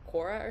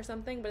Quora or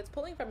something, but it's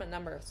pulling from a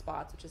number of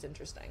spots, which is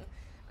interesting.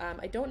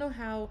 I don't know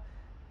how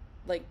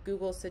like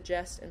Google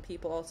Suggest and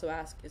people also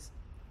ask is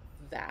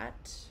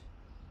that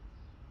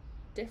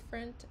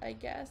different, I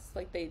guess.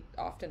 Like they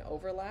often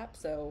overlap,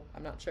 so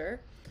I'm not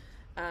sure.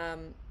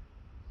 Um,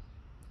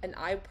 and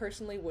I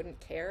personally wouldn't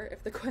care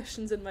if the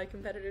question's in my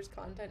competitor's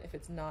content if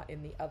it's not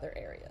in the other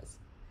areas.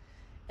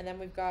 And then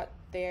we've got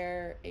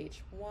their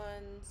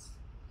H1s.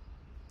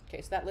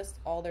 Okay, so that lists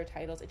all their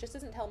titles. It just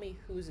doesn't tell me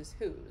whose is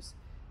whose.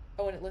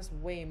 Oh, and it lists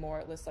way more.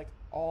 It lists like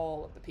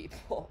all of the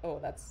people. Oh,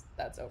 that's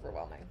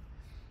overwhelming.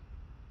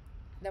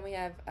 Then we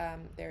have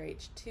their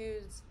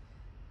H2s.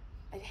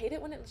 I hate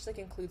it when it just like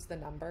includes the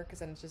number because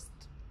then it just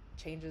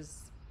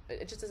changes.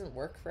 It just doesn't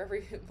work for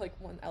every like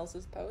one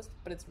else's post.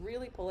 But it's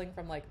really pulling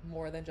from like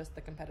more than just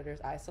the competitors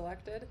I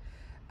selected.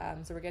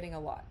 So we're getting a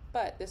lot.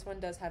 But this one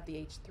does have the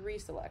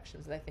H3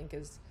 selections that I think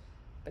is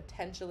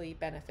potentially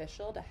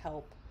beneficial to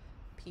help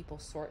people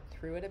sort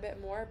through it a bit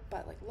more.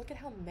 But like look at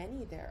how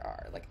many there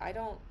are. Like I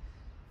don't.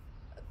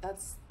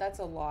 That's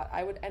a lot.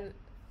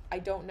 I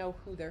don't know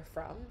who they're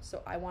from,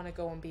 so I want to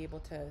go and be able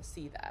to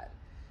see that.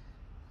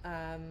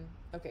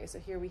 Okay, so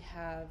here we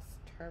have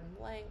term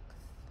length.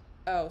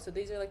 Oh, so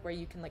these are like where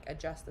you can like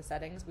adjust the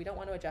settings. We don't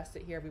want to adjust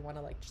it here. We want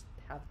to like just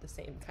have the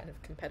same kind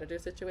of competitor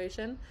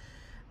situation.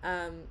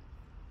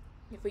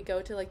 If we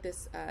go to like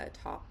this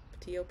top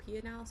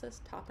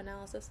analysis,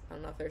 I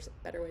don't know if there's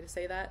a better way to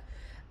say that.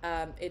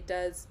 It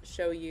does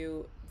show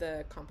you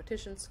the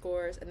competition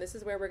scores, and this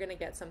is where we're going to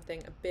get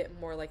something a bit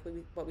more like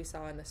what we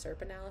saw in the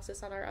SERP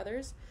analysis on our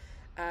others.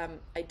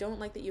 I don't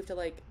like that you have to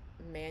like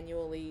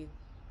manually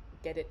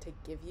get it to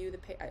give you the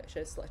pay. I should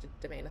have selected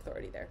domain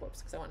authority there.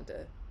 Whoops, because I wanted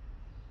to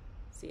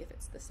see if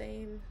it's the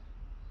same,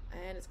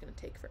 and it's going to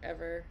take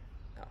forever.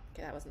 Oh,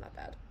 okay, that wasn't that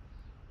bad.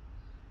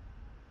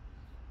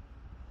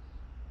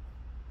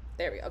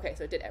 There we go. Okay,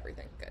 so it did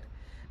everything. Good.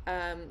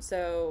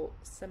 So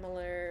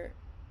similar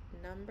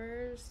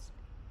numbers.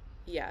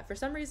 Yeah, for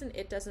some reason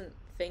it doesn't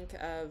think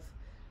of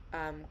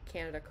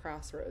Canada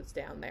Crossroads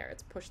down there.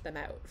 It's pushed them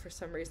out for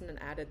some reason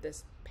and added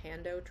this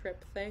Pando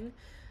trip thing.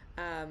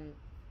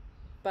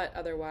 But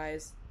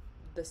otherwise,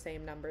 the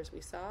same numbers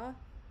we saw.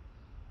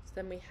 So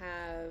then we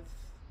have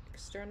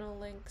external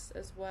links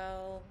as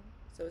well.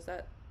 So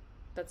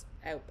that's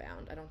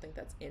outbound. I don't think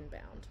that's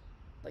inbound,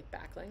 like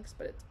backlinks,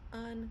 but it's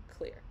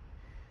unclear.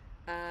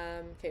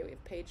 Okay, we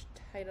have page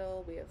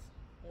title, we have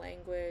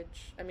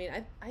language. I mean,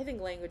 I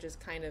think language is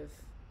kind of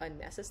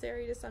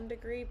unnecessary to some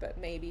degree, but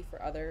maybe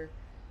for other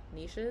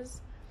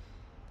niches.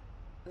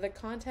 The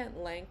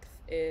content length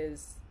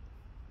is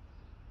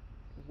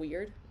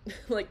weird.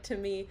 Like to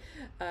me,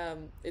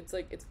 it's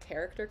like it's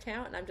character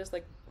count, and I'm just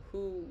like,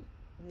 who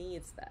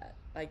needs that?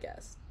 I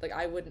guess like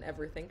I wouldn't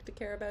ever think to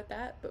care about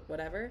that, but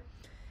whatever.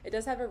 It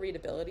does have a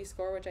readability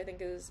score, which I think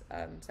is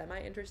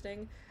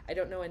semi-interesting. I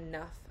don't know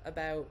enough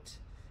about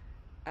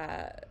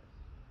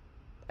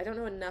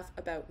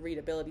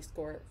readability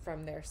score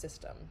from their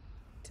system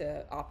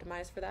to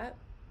optimize for that.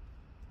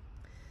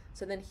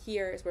 So then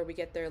here is where we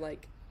get their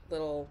like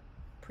little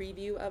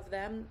preview of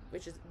them,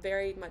 which is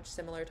very much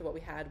similar to what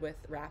we had with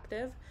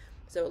Raptive.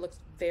 So it looks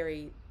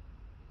very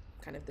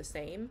kind of the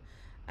same.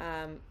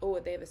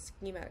 Oh, they have a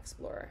schema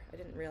explorer. I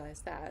didn't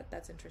realize that.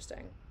 That's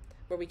interesting.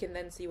 Where we can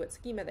then see what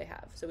schema they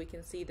have. So we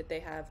can see that they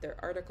have their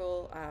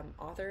article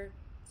author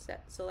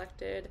set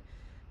selected.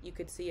 You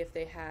could see if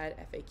they had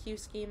FAQ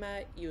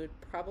schema. You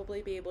would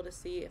probably be able to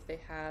see if they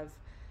have,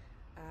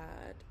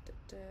 I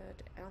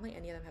don't think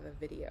any of them have a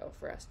video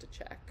for us to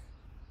check.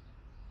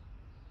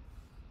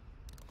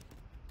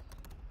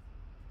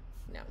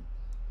 No.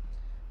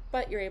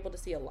 But you're able to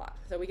see a lot.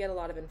 So we get a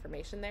lot of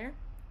information there.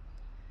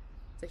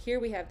 So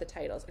here we have the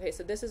titles. Okay,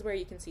 so this is where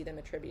you can see them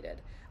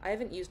attributed. I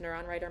haven't used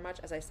Neuron Writer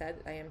much. As I said,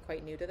 I am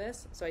quite new to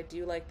this. So I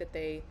do like that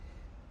they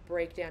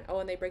break down,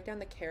 and they break down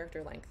the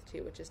character length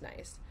too, which is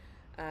nice.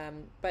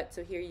 But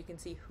so here you can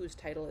see whose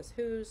title is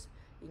whose.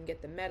 You can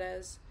get the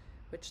metas,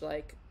 which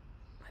like,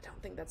 I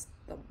don't think that's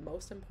the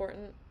most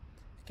important.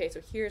 Okay, so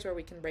here's where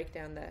we can break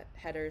down the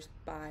headers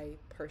by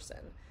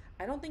person.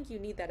 I don't think you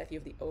need that if you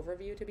have the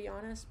overview, to be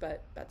honest,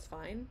 but that's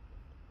fine.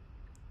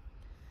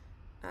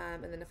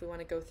 And then if we want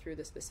to go through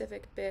the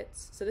specific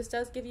bits, so this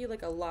does give you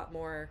like a lot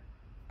more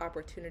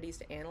opportunities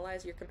to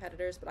analyze your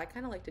competitors, but I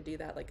kind of like to do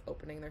that like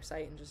opening their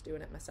site and just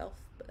doing it myself,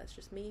 but that's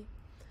just me.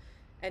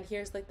 And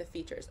here's like the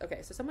features.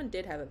 Okay, so someone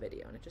did have a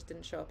video and it just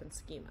didn't show up in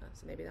schema,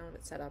 so maybe they don't have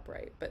it set up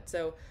right. But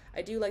so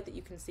I do like that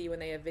you can see when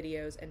they have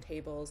videos and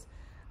tables.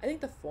 I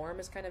think the form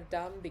is kind of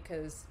dumb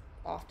because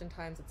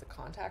oftentimes it's a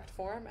contact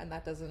form and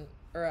that doesn't,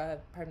 or a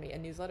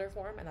newsletter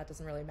form, and that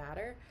doesn't really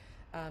matter.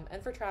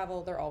 And for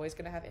travel, they're always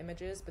going to have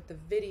images, but the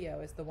video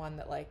is the one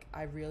that like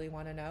I really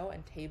want to know,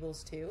 and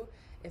tables too.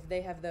 If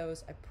they have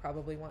those, I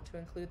probably want to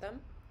include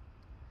them.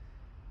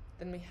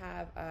 Then we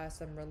have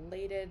some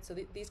related, so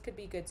these could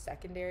be good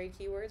secondary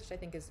keywords, which I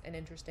think is an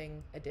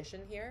interesting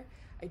addition here.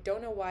 I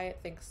don't know why it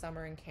thinks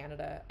summer in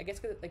Canada. I guess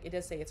because like it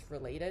does say it's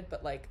related,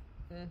 but like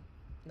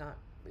not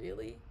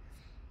really.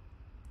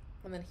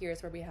 And then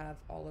here's where we have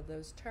all of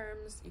those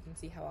terms. You can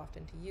see how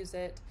often to use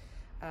it.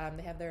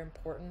 They have their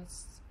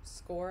importance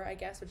score, I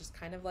guess, which is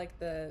kind of like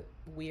the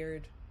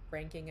weird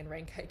ranking and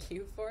rank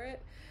IQ for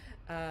it.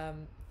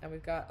 And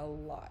we've got a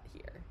lot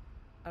here.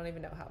 I don't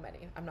even know how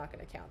many. I'm not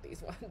going to count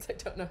these ones. I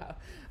don't know how.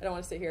 I don't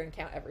want to sit here and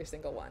count every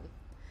single one.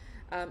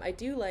 I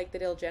do like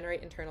that it'll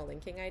generate internal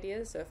linking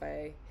ideas. So if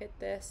I hit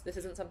this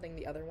isn't something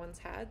the other ones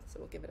had, so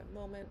we'll give it a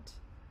moment.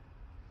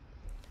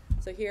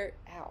 So here,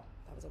 ow,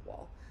 that was a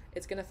wall.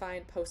 It's going to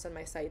find posts on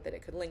my site that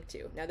it could link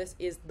to. Now this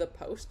is the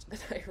post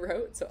that I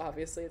wrote, so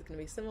obviously it's going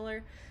to be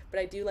similar, but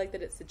I do like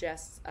that it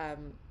suggests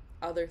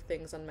other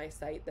things on my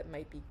site that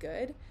might be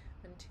good.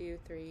 1, 2,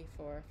 3,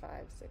 4, 5,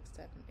 6,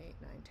 7, 8,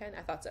 9, 10.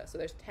 I thought so. So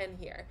there's 10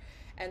 here.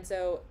 And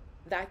so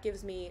that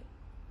gives me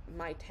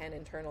my 10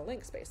 internal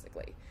links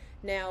basically.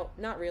 Now,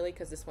 not really,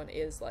 because this one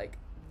is like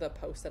the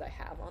post that I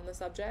have on the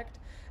subject.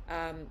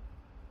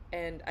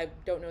 And I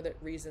don't know that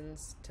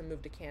reasons to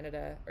move to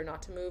Canada or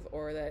not to move,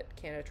 or that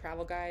Canada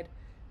Travel Guide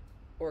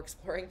or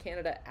Exploring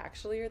Canada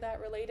actually are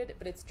that related,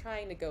 but it's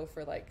trying to go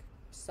for like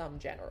some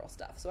general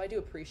stuff. So I do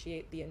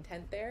appreciate the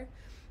intent there.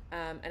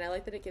 And I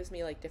like that it gives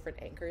me like different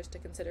anchors to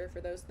consider for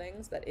those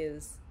things. That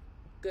is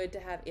good to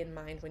have in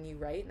mind when you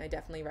write, and I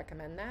definitely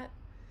recommend that.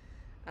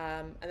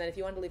 And then if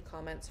you want to leave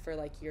comments for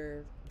like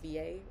your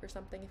VA or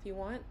something, if you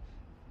want,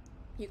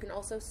 you can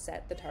also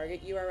set the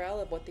target URL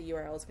of what the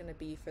URL is going to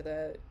be for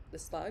the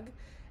slug,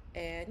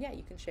 and yeah,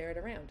 you can share it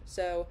around.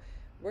 So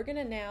we're going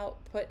to now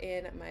put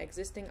in my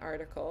existing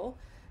article.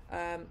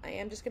 I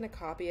am just going to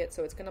copy it,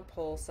 so it's going to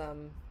pull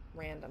some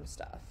random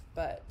stuff,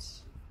 but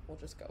we'll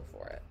just go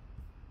for it.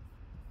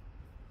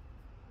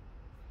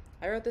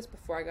 I wrote this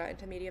before I got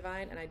into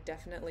Mediavine, and I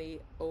definitely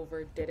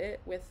overdid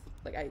it with,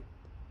 like, I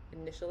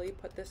initially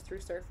put this through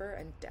Surfer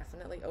and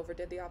definitely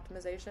overdid the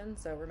optimization,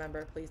 so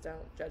remember, please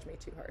don't judge me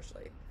too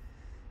harshly.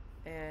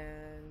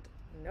 And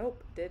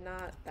nope,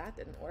 that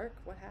didn't work.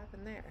 What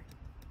happened there?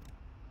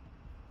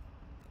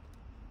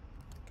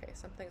 Okay,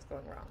 something's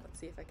going wrong. Let's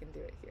see if I can do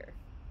it here.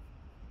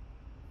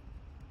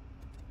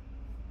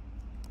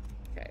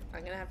 Okay,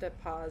 I'm gonna have to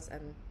pause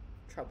and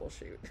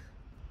troubleshoot.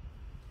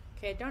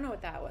 Okay, I don't know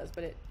what that was,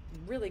 but it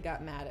really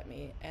got mad at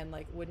me and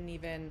like wouldn't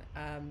even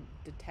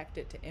detect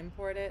it to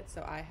import it.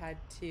 So I had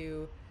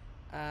to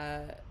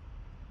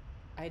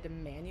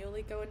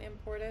manually go and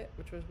import it,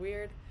 which was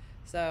weird.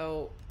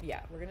 So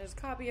yeah, we're gonna just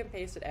copy and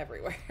paste it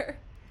everywhere.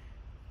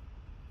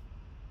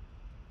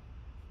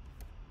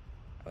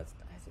 Oh, is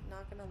it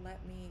not gonna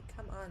let me?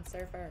 Come on,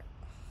 Surfer.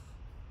 Ugh.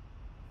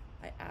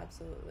 I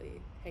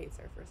absolutely hate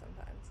Surfer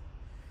sometimes.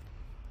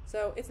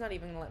 So it's not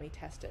even gonna let me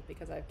test it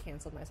because I've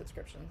canceled my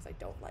subscriptions. I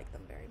don't like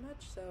them very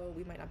much, so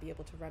we might not be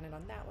able to run it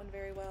on that one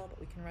very well, but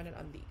we can run it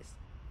on these.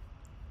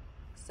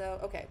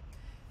 So, okay.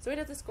 So it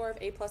has a score of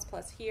A++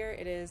 here.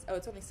 It is, oh,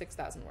 it's only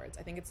 6,000 words.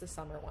 I think it's the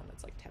summer one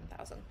that's like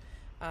 10,000.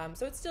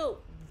 So it's still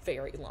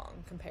very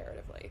long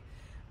comparatively.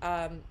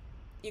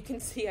 You can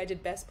see I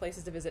did best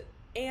places to visit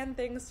and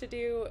things to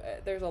do.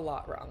 There's a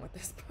lot wrong with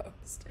this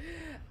post.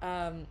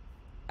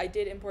 I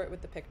did import it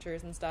with the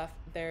pictures and stuff.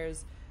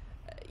 There's,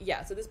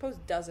 yeah, so this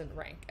post doesn't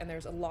rank, and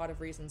there's a lot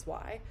of reasons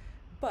why,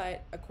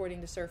 but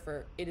according to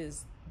Surfer, it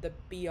is the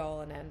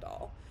be-all and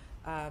end-all.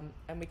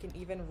 And we can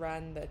even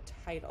run the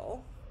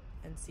title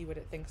and see what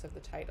it thinks of the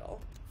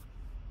title.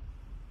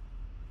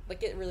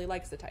 Like, it really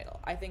likes the title.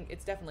 I think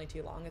it's definitely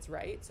too long. It's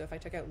right. So if I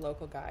took out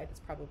local guide, it's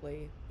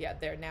probably, yeah,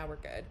 there, now we're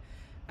good.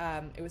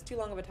 It was too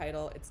long of a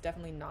title. It's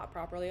definitely not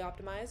properly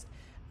optimized.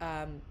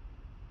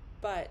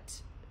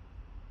 But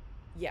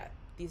yeah,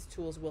 these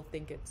tools will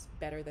think it's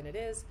better than it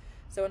is.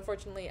 So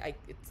unfortunately,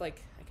 it's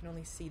like, I can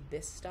only see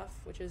this stuff,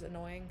 which is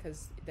annoying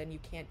because then you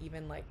can't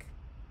even like,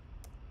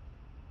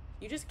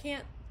 you just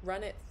can't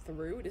run it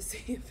through to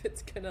see if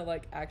it's gonna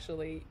like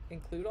actually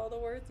include all the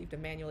words. You have to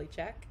manually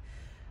check.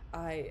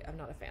 I am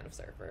not a fan of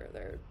Surfer.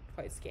 They're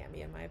quite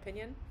scammy in my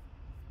opinion.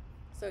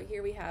 So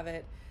here we have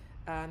it.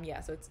 Yeah,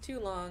 so it's too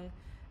long.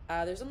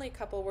 There's only a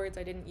couple words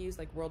I didn't use,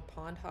 like World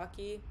Pond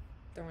Hockey.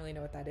 Don't really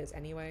know what that is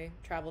anyway.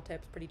 Travel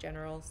tips, pretty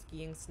general.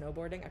 Skiing,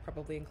 snowboarding, I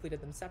probably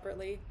included them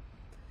separately.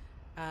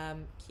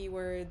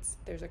 Keywords,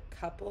 there's a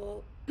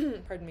couple,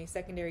 pardon me,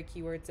 secondary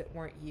keywords that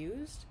weren't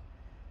used.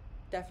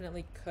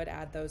 Definitely could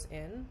add those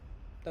in.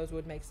 Those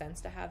would make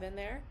sense to have in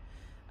there.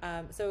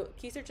 So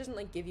KeySearch doesn't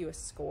like give you a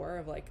score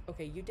of like,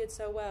 okay, you did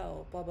so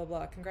well, blah, blah,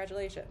 blah,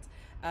 congratulations.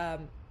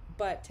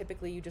 But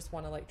typically you just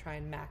want to like try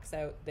and max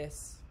out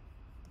this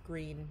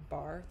green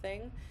bar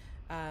thing,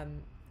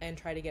 and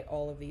try to get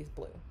all of these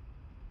blue.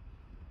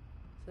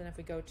 So then if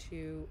we go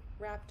to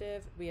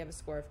Raptive, we have a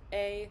score of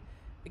A,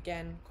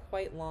 again,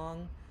 quite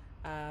long.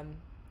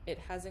 It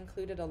has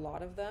included a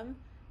lot of them.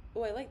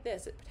 Oh, I like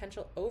this,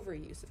 potential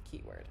overuse of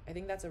keyword. I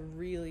think that's a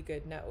really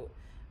good note.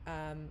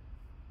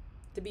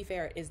 To be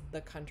fair, it is the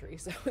country,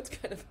 so it's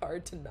kind of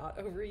hard to not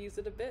overuse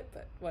it a bit,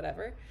 but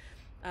whatever.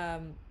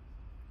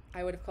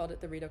 I would have called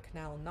it the Rideau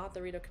Canal, not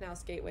the Rideau Canal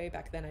Skateway.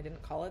 Back then I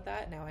didn't call it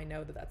that. Now I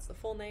know that that's the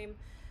full name.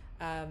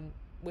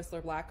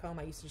 Whistler Blackcomb,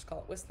 I used to just call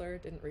it Whistler,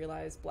 didn't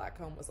realize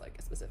Blackcomb was like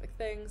a specific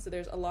thing. So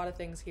there's a lot of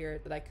things here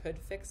that I could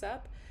fix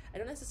up. I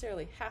don't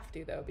necessarily have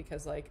to though,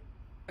 because like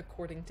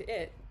according to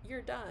it,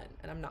 you're done,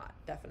 and I'm not,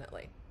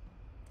 definitely.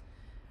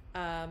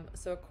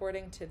 So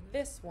according to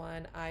this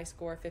one, I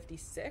score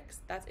 56.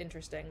 That's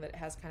interesting that it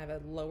has kind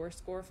of a lower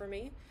score for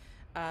me.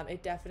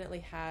 It definitely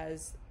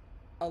has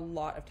a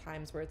lot of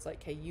times where it's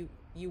like, hey,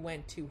 you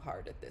went too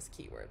hard at this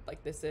keyword.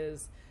 Like this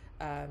is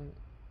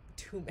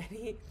too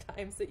many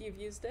times that you've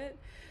used it,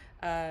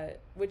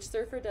 which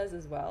Surfer does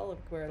as well,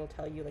 where it'll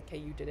tell you like, hey,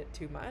 you did it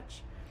too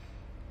much.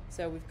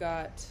 So we've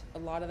got a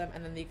lot of them,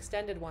 and then the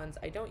extended ones,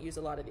 I don't use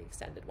a lot of the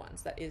extended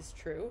ones. That is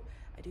true.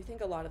 I do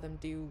think a lot of them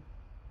do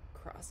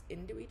cross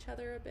into each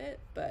other a bit,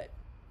 but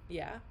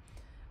yeah.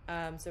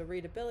 So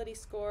readability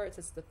score, it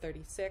says the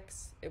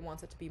 36. It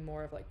wants it to be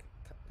more of like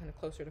kind of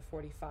closer to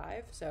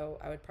 45, so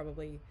I would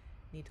probably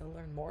need to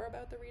learn more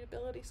about the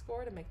readability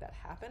score to make that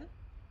happen.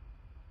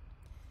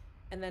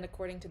 And then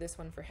according to this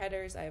one for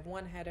headers, I have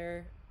one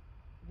header,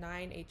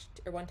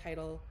 one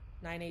title,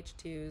 9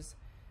 H2s.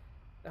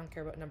 I don't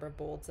care about number of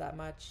bolds that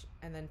much,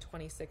 and then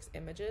 26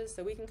 images.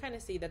 So we can kind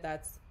of see that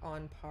that's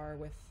on par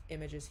with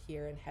images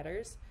here in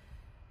headers.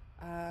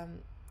 I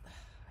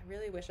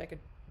really wish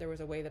there was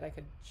a way that I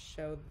could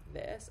show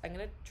this. I'm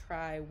gonna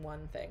try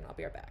one thing. I'll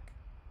be right back.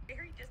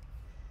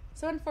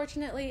 So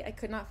unfortunately, I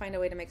could not find a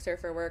way to make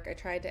Surfer work. I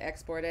tried to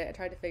export it. I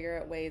tried to figure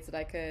out ways that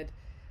I could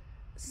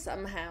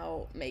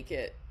somehow make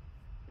it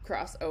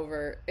cross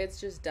over.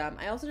 It's just dumb.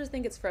 I also just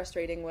think it's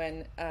frustrating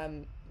when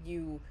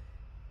you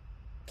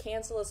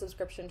cancel a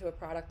subscription to a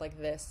product like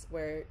this,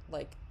 where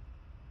like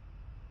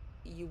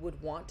you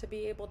would want to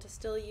be able to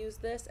still use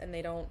this, and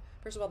they don't.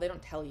 First of all, they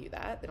don't tell you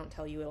that. They don't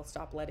tell you it'll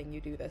stop letting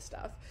you do this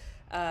stuff,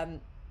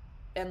 and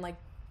like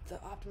the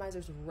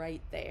optimizer's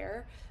right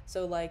there.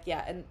 So like,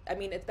 yeah, and I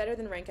mean, it's better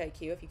than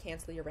RankIQ. If you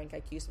cancel your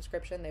RankIQ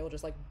subscription, they will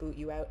just like boot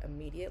you out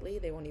immediately.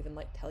 They won't even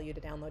like tell you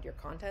to download your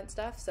content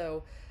stuff.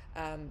 So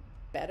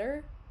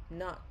better,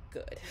 not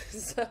good.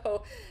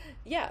 So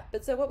yeah,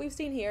 but so what we've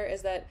seen here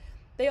is that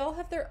they all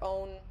have their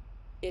own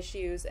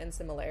issues and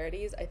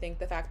similarities. I think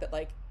the fact that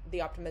like the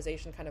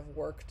optimization kind of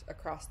worked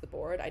across the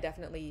board, I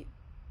definitely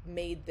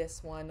made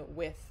this one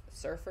with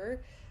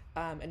Surfer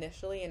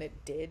initially, and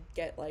it did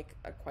get like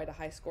quite a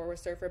high score with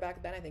Surfer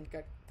back then. I think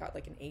it got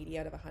like an 80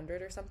 out of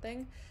 100 or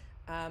something.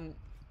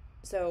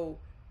 So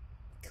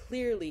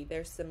clearly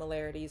there's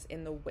similarities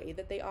in the way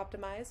that they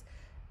optimize,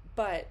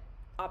 but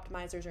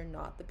optimizers are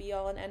not the be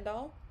all and end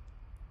all.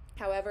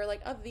 However,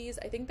 like of these,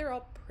 I think they're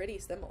all pretty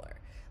similar.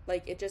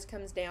 Like it just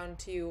comes down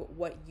to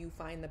what you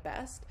find the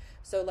best.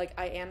 So like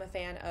I am a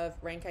fan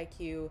of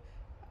RankIQ.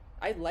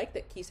 I like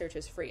that key search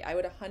is free. I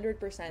would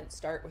 100%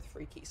 start with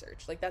free key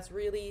search. Like that's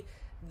really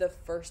the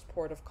first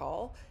port of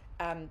call,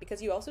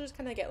 because you also just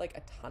kind of get like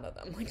a ton of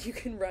them. Like you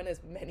can run as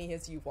many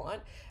as you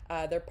want.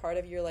 They're part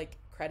of your like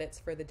credits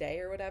for the day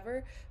or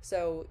whatever.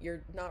 So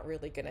you're not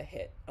really gonna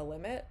hit a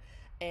limit,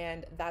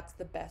 and that's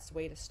the best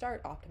way to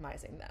start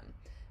optimizing them.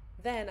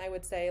 Then I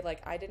would say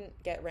like I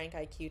didn't get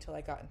RankIQ till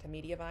I got into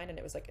Mediavine, and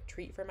it was like a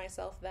treat for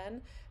myself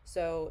then.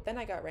 So then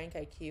I got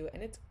RankIQ,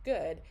 and it's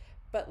good,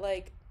 but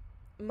like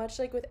much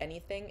like with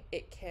anything,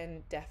 it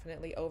can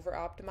definitely over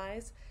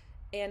optimize.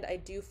 And I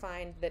do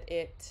find that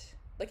it's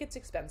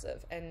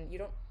expensive, and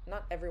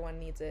not everyone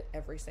needs it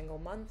every single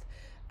month.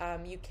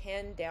 You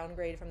can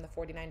downgrade from the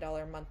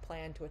 $49 a month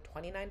plan to a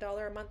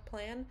 $29 a month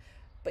plan,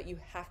 but you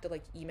have to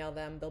like email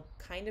them. They'll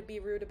kind of be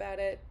rude about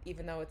it,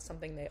 even though it's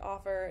something they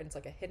offer and it's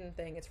like a hidden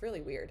thing. It's really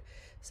weird.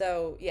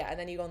 So yeah, and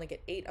then you only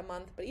get 8 a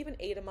month, but even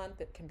 8 a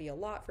month, it can be a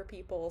lot for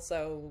people.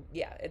 So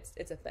yeah,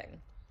 it's a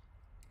thing.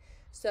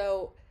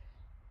 So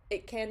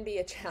it can be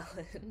a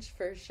challenge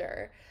for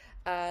sure.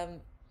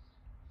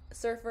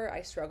 Surfer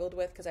I struggled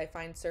with because I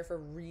find Surfer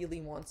really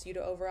wants you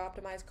to over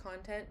optimize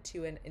content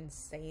to an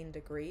insane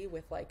degree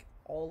with like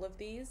all of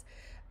these.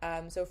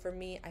 So for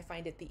me, I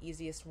find it the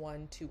easiest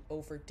one to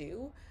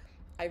overdo.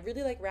 I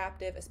really like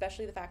Raptive,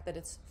 especially the fact that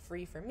it's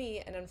free for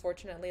me, and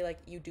unfortunately like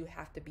you do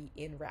have to be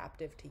in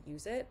Raptive to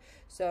use it,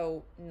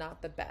 so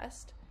not the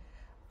best.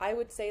 I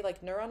would say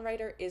like Neuron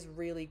Writer is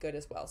really good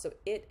as well. So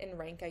it and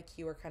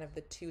RankIQ are kind of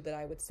the two that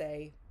I would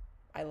say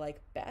I like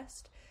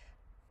best.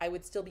 I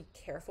would still be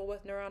careful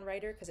with Neuron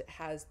Writer because it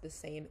has the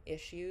same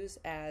issues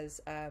as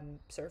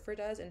Surfer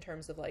does in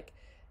terms of like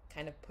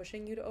kind of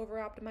pushing you to over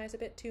optimize a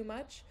bit too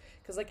much.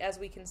 Because like as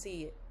we can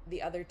see,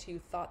 the other two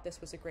thought this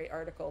was a great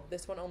article.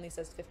 This one only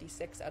says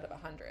 56 out of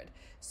 100.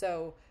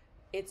 So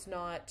it's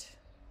not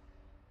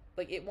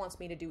like it wants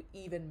me to do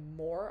even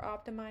more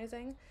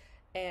optimizing,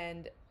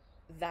 and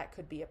that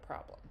could be a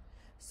problem.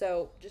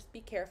 So just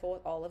be careful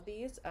with all of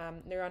these.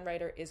 Neuron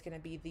Writer is going to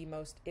be the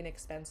most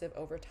inexpensive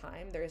over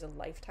time. There is a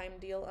lifetime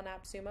deal on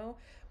AppSumo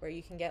where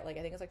you can get like,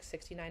 I think it's like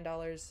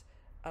 $69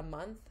 a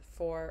month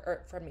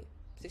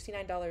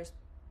 $69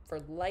 for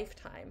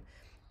lifetime.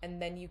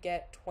 And then you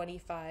get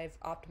 25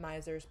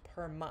 optimizers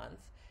per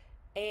month.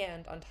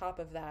 And on top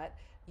of that,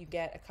 You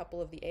get a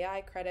couple of the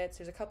AI credits.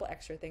 There's a couple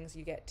extra things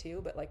you get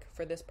too, but like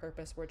for this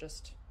purpose, we're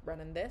just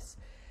running this.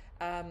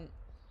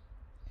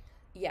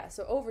 Yeah,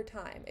 so over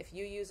time, if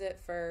you use it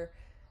for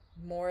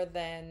more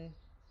than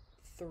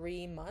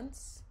 3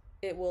 months,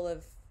 it will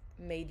have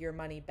made your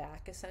money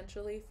back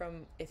essentially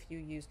from if you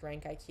used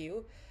Rank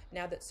IQ.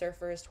 Now that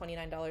Surfer is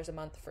 $29 a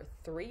month for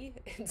three,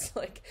 it's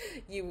like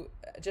you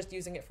just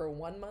using it for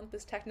 1 month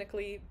is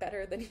technically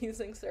better than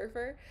using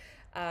Surfer.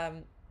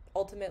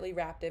 Ultimately,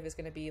 Raptive is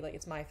going to be like,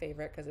 it's my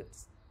favorite because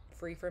it's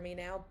free for me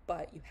now,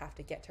 but you have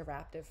to get to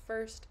Raptive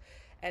first.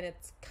 And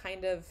it's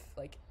kind of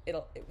like it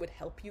would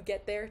help you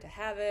get there to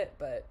have it,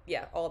 but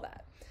yeah, all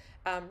that.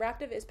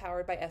 Raptive is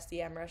powered by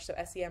SEMrush, so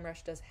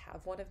SEMrush does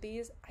have one of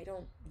these. I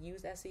don't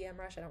use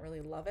SEMrush, I don't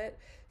really love it.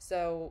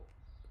 So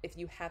if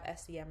you have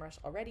SEMrush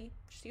already,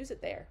 just use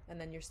it there and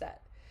then you're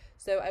set.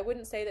 So I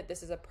wouldn't say that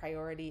this is a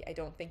priority. I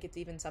don't think it's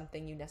even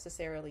something you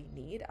necessarily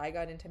need. I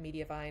got into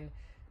Mediavine,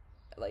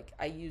 like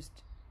I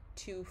used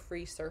 2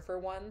 free Surfer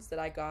ones that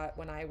I got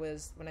when I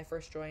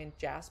first joined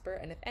Jasper,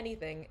 and if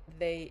anything,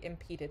 they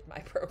impeded my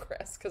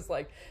progress because,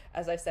 like,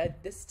 as I said,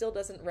 this still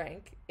doesn't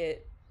rank.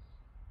 It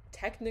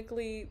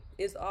technically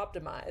is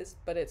optimized,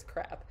 but it's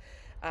crap.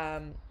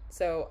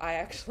 So I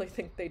actually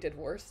think they did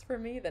worse for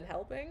me than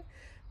helping.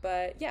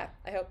 But yeah,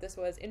 I hope this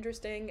was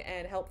interesting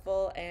and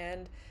helpful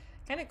and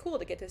kind of cool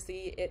to get to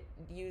see it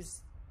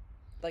use,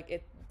 like,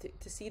 it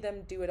to see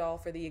them do it all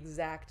for the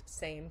exact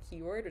same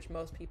keyword, which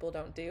most people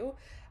don't do.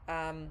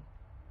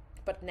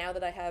 But now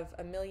that I have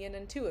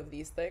 1,000,002 of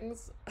these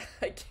things,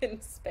 I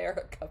can spare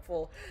a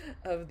couple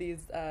of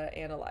these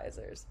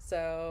analyzers.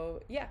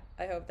 So yeah,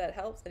 I hope that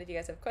helps. And if you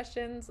guys have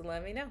questions,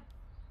 let me know.